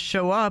 You got to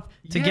show up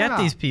to get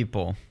these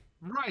people.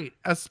 Right.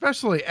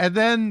 Especially. And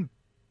then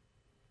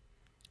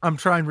I'm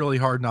trying really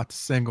hard not to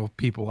single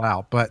people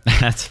out, but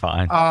that's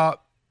fine.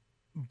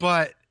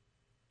 But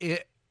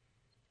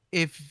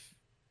if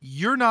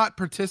you're not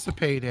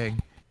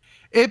participating,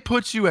 it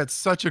puts you at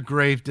such a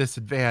grave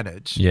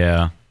disadvantage.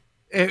 Yeah.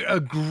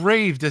 A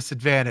grave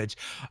disadvantage.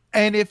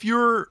 And if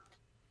you're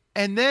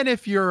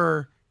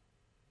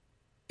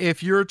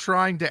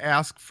trying to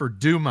ask for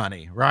due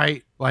money,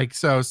 right? Like,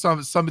 so some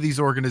of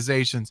these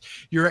organizations,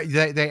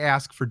 they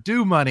ask for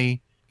due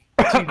money.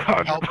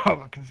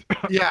 Republicans.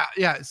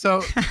 Yeah.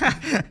 So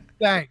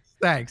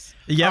thanks.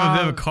 You have a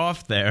bit of a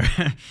cough there.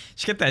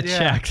 Just get that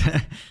checked.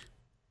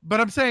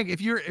 But I'm saying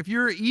if you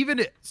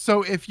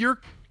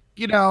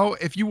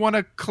want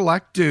to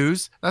collect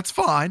dues, that's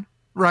fine,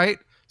 right?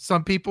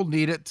 Some people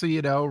need it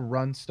to,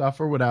 run stuff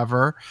or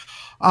whatever.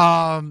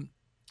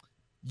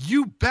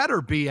 You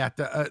better be at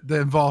the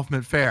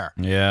involvement fair.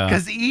 Yeah.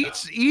 Because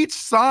each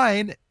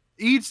sign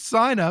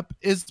up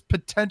is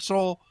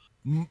potential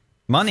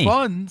money,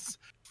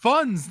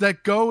 funds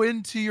that go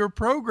into your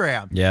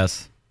program.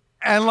 Yes.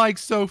 And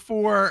so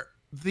for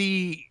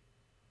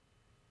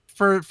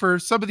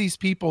some of these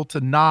people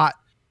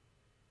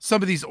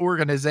some of these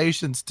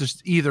organizations to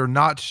either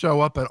not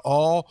show up at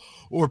all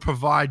or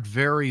provide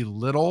very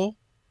little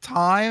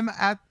time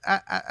at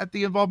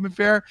the involvement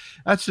fair,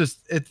 that's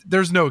just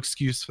there's no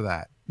excuse for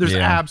that. There's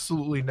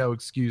absolutely no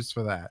excuse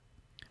for that.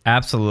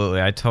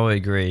 Absolutely. I totally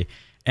agree.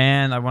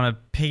 And I want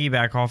to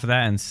piggyback off of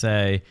that and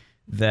say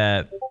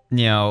that,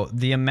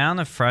 the amount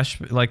of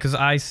freshmen, because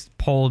I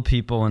polled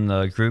people in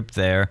the group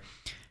there,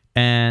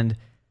 and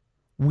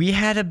we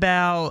had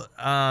about,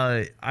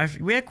 I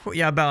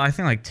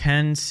think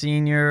 10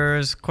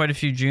 seniors, quite a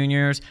few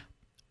juniors,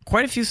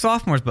 quite a few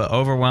sophomores, but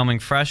overwhelming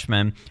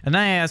freshmen. And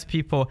then I asked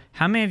people,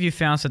 how many of you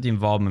found us at the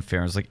involvement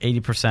fair? It was like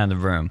 80% of the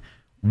room.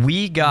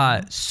 We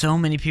got so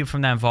many people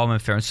from that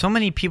involvement fair, and so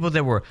many people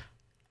that were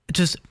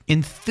just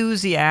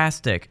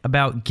enthusiastic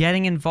about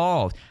getting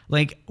involved.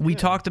 Like we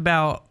talked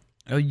about,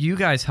 you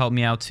guys helped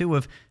me out too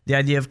with the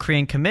idea of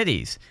creating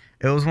committees.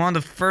 It was one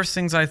of the first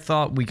things I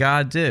thought we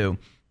gotta do.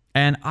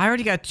 And I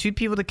already got 2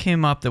 people that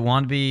came up that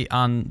wanted to be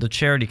on the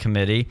charity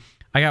committee.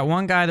 I got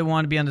one guy that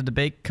wanted to be on the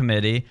debate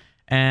committee,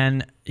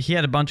 and he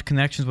had a bunch of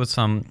connections with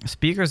some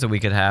speakers that we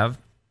could have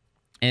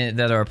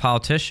that are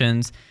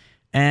politicians.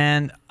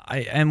 And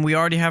we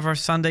already have our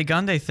Sunday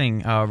Gun Day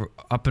thing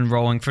up and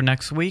rolling for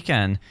next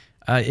weekend.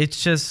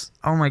 It's just,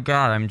 oh my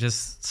God, I'm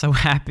just so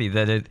happy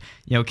that it,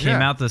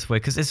 came out this way,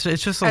 because it's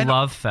just a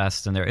love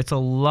fest in there. It's a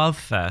love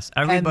fest.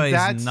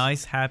 Everybody's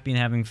nice, happy, and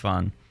having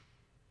fun.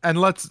 And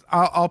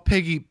I'll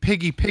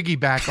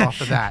piggyback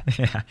off of that.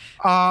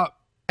 Yeah.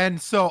 And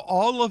so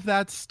all of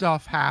that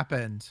stuff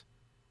happened.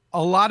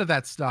 A lot of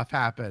that stuff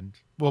happened.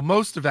 Well,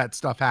 most of that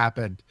stuff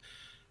happened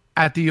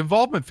at the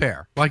involvement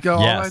fair. Like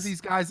all of these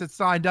guys that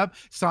signed up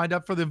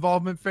for the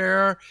involvement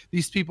fair.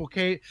 These people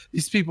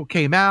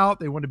came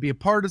out. They want to be a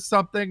part of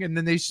something, and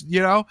then this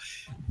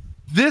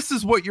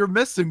is what you're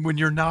missing when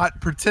you're not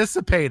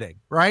participating,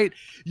 right?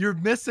 You're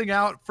missing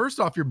out.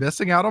 First off, you're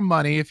missing out on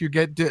money if you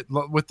get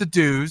with the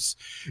dues.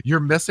 You're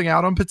missing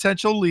out on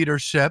potential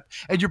leadership,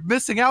 and you're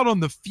missing out on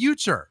the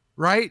future,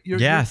 right?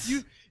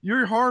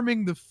 You're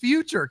harming the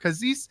future, because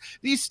these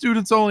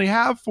students only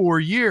have 4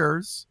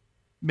 years,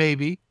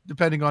 maybe,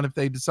 depending on if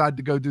they decide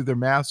to go do their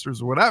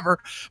master's or whatever.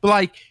 But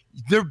like,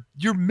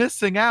 you're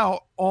missing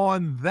out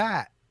on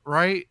that,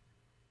 right?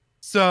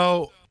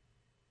 So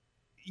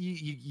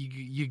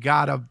you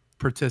gotta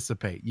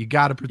participate. You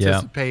gotta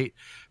participate.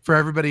 For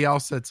everybody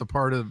else that's a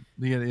part of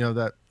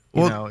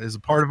is a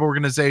part of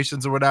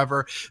organizations or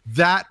whatever.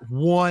 That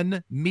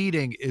one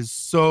meeting is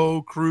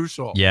so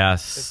crucial.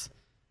 Yes.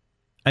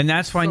 And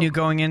that's why I knew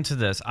going into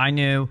this.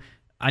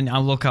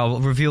 I'll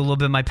reveal a little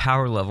bit of my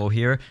power level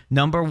here.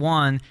 Number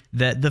one,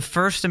 that the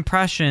first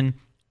impression,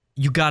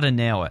 you got to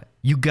nail it.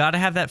 You got to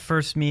have that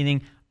first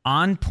meeting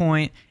on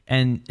point,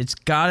 and it's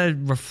got to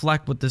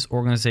reflect what this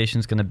organization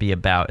is going to be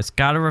about. It's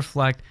got to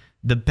reflect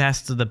the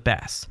best of the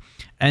best.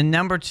 And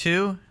number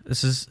two,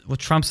 this is what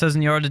Trump says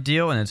in the Art of the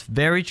Deal, and it's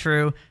very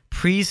true.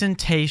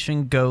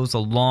 Presentation goes a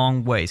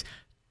long ways.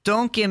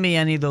 Don't give me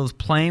any of those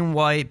plain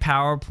white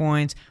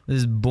PowerPoints with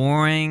this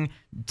boring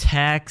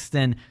text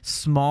and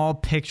small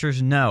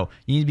pictures. No,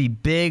 you need to be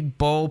big,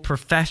 bold,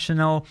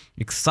 professional,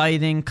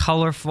 exciting,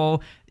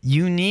 colorful.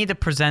 You need to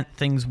present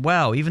things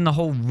well. Even the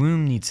whole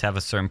room needs to have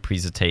a certain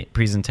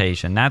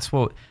presentation. That's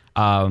what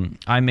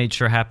I made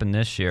sure happened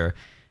this year.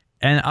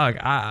 And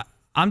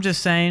I'm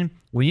just saying,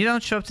 when you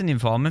don't show up to the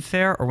involvement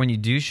fair, or when you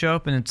do show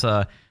up and it's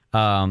a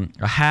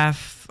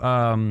half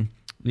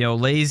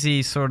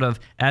lazy sort of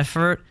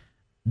effort,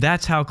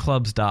 that's how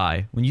clubs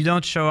die. When you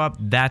don't show up,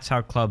 that's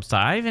how clubs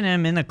die. I even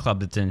am in a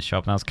club that didn't show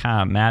up, and I was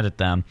kind of mad at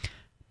them.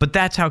 But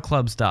that's how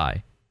clubs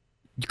die.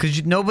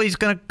 Because nobody's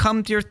going to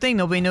come to your thing.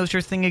 Nobody knows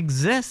your thing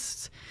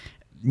exists.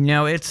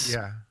 It's...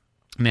 Yeah.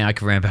 Man, I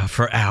could ramp out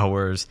for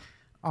hours.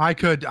 I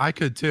could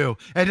too.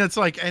 And it's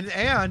like, and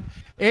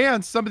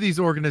some of these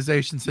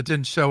organizations that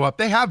didn't show up,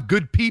 they have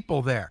good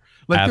people there.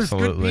 Like,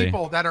 Absolutely. There's good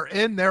people that are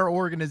in their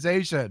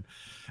organization.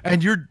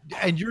 And you're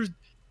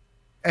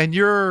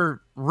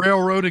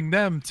railroading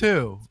them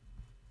too.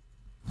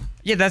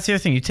 Yeah, that's the other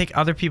thing. You take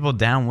other people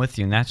down with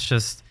you, and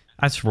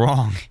that's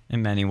wrong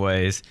in many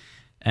ways.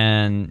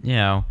 And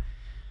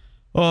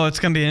it's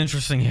gonna be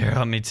interesting here.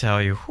 Let me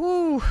tell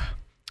you,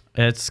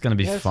 it's gonna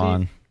be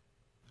fun. See,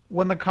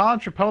 when the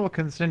college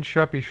Republicans didn't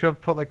show up, you should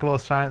have put like a little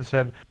sign that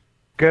said,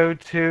 "Go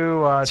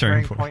to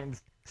Turning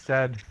Point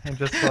instead," and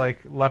just like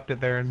left it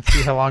there and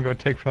see how long it would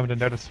take for them to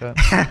notice it.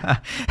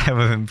 That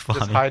would have been funny.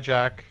 Just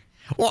hijack.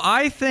 Well,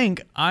 I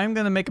think I'm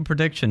going to make a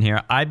prediction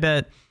here. I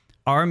bet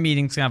our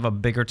meeting's going to have a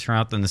bigger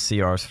turnout than the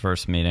CR's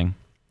first meeting.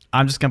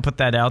 I'm just going to put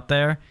that out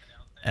there.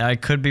 I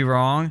could be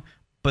wrong,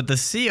 but the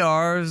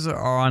CRs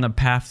are on a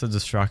path to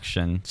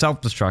destruction,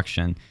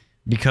 self-destruction,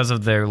 because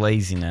of their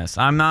laziness.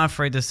 I'm not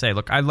afraid to say,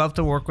 look, I love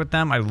to work with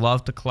them. I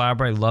love to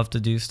collaborate. I love to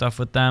do stuff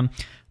with them.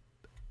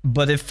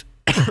 But if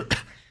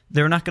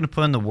they're not going to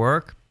put in the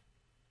work,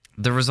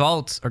 the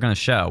results are going to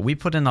show. We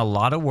put in a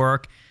lot of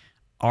work.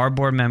 Our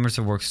board members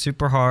have worked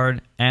super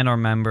hard, and our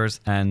members,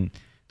 and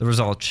the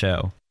results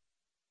show.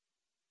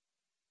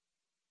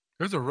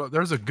 There's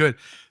a good.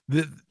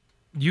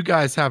 You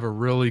guys have a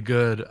really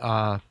good.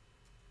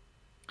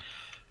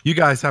 You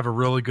guys have a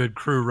really good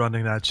crew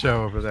running that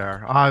show over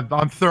there. I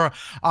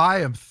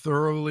am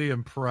thoroughly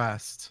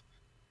impressed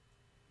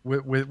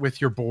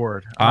with your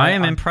board. I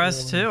am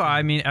impressed too.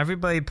 I mean,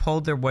 everybody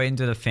pulled their weight and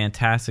did a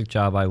fantastic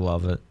job. I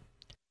love it.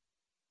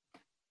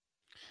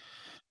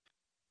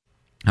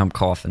 I'm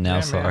coughing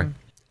now, sorry. Man.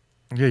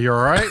 Yeah, you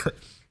all right?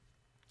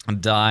 I'm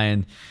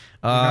dying.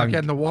 You're not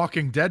getting the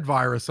Walking Dead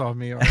virus on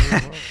me, are you?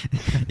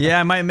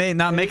 Yeah, I might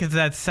not make it to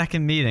that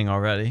second meeting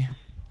already.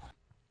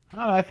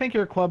 I think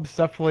your club's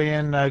definitely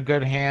in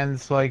good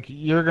hands. Like,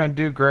 you're going to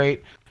do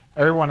great.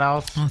 Everyone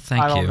else,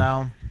 thank you.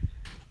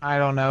 I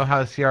don't know how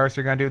the CRs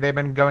are going to do. They've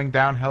been going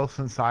downhill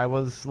since I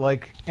was,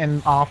 like,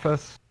 in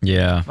office.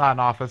 Yeah. Not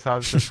in office. I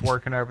was just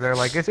working over there.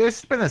 Like,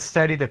 it's been a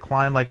steady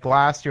decline. Like,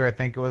 last year, I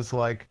think it was,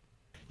 like,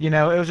 it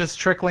was just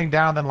trickling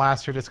down. Then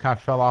last year just kind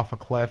of fell off a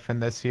cliff.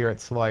 And this year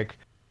it's like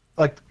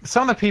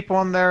some of the people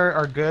in there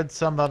are good.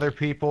 Some other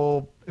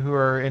people who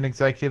are in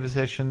executive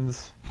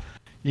positions,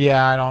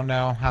 yeah, I don't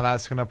know how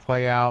that's going to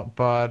play out.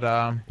 But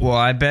well,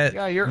 I bet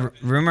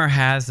rumor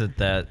has it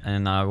that,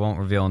 and I won't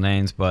reveal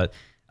names, but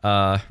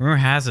rumor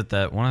has it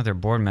that one of their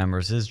board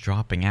members is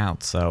dropping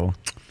out. So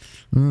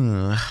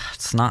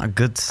it's not a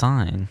good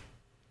sign.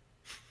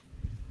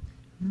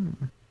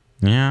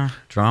 Yeah,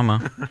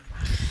 drama.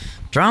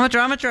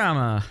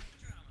 drama.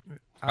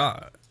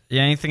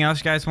 Yeah, anything else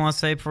you guys want to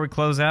say before we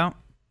close out?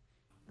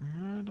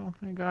 I don't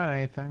think I got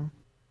anything.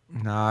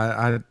 No,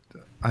 I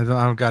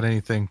don't got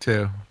anything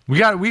too. We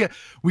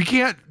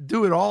can't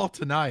do it all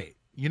tonight.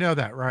 You know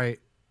that, right?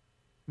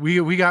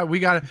 We got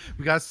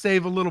to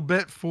save a little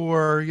bit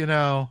for you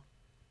know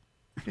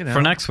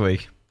for next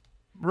week.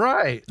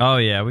 Right. Oh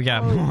yeah, we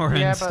got more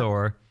in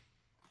store.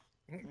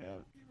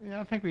 Yeah,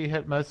 I think we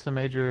hit most of the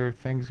major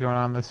things going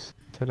on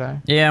today.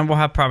 Yeah, and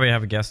we'll probably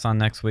have a guest on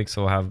next week,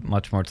 so we'll have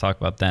much more to talk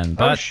about then.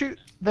 But shoot,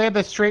 they had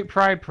the Straight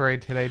Pride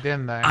Parade today,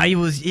 didn't they? I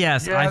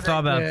thought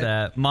about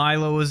that.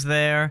 Milo was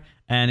there,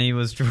 and he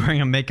was wearing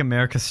a "Make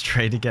America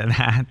Straight Again"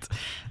 hat.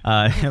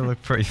 It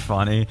looked pretty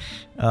funny.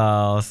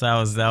 So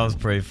that was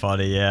pretty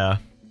funny. Yeah.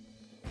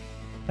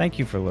 Thank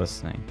you for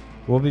listening.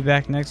 We'll be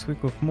back next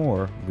week with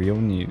more real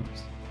news.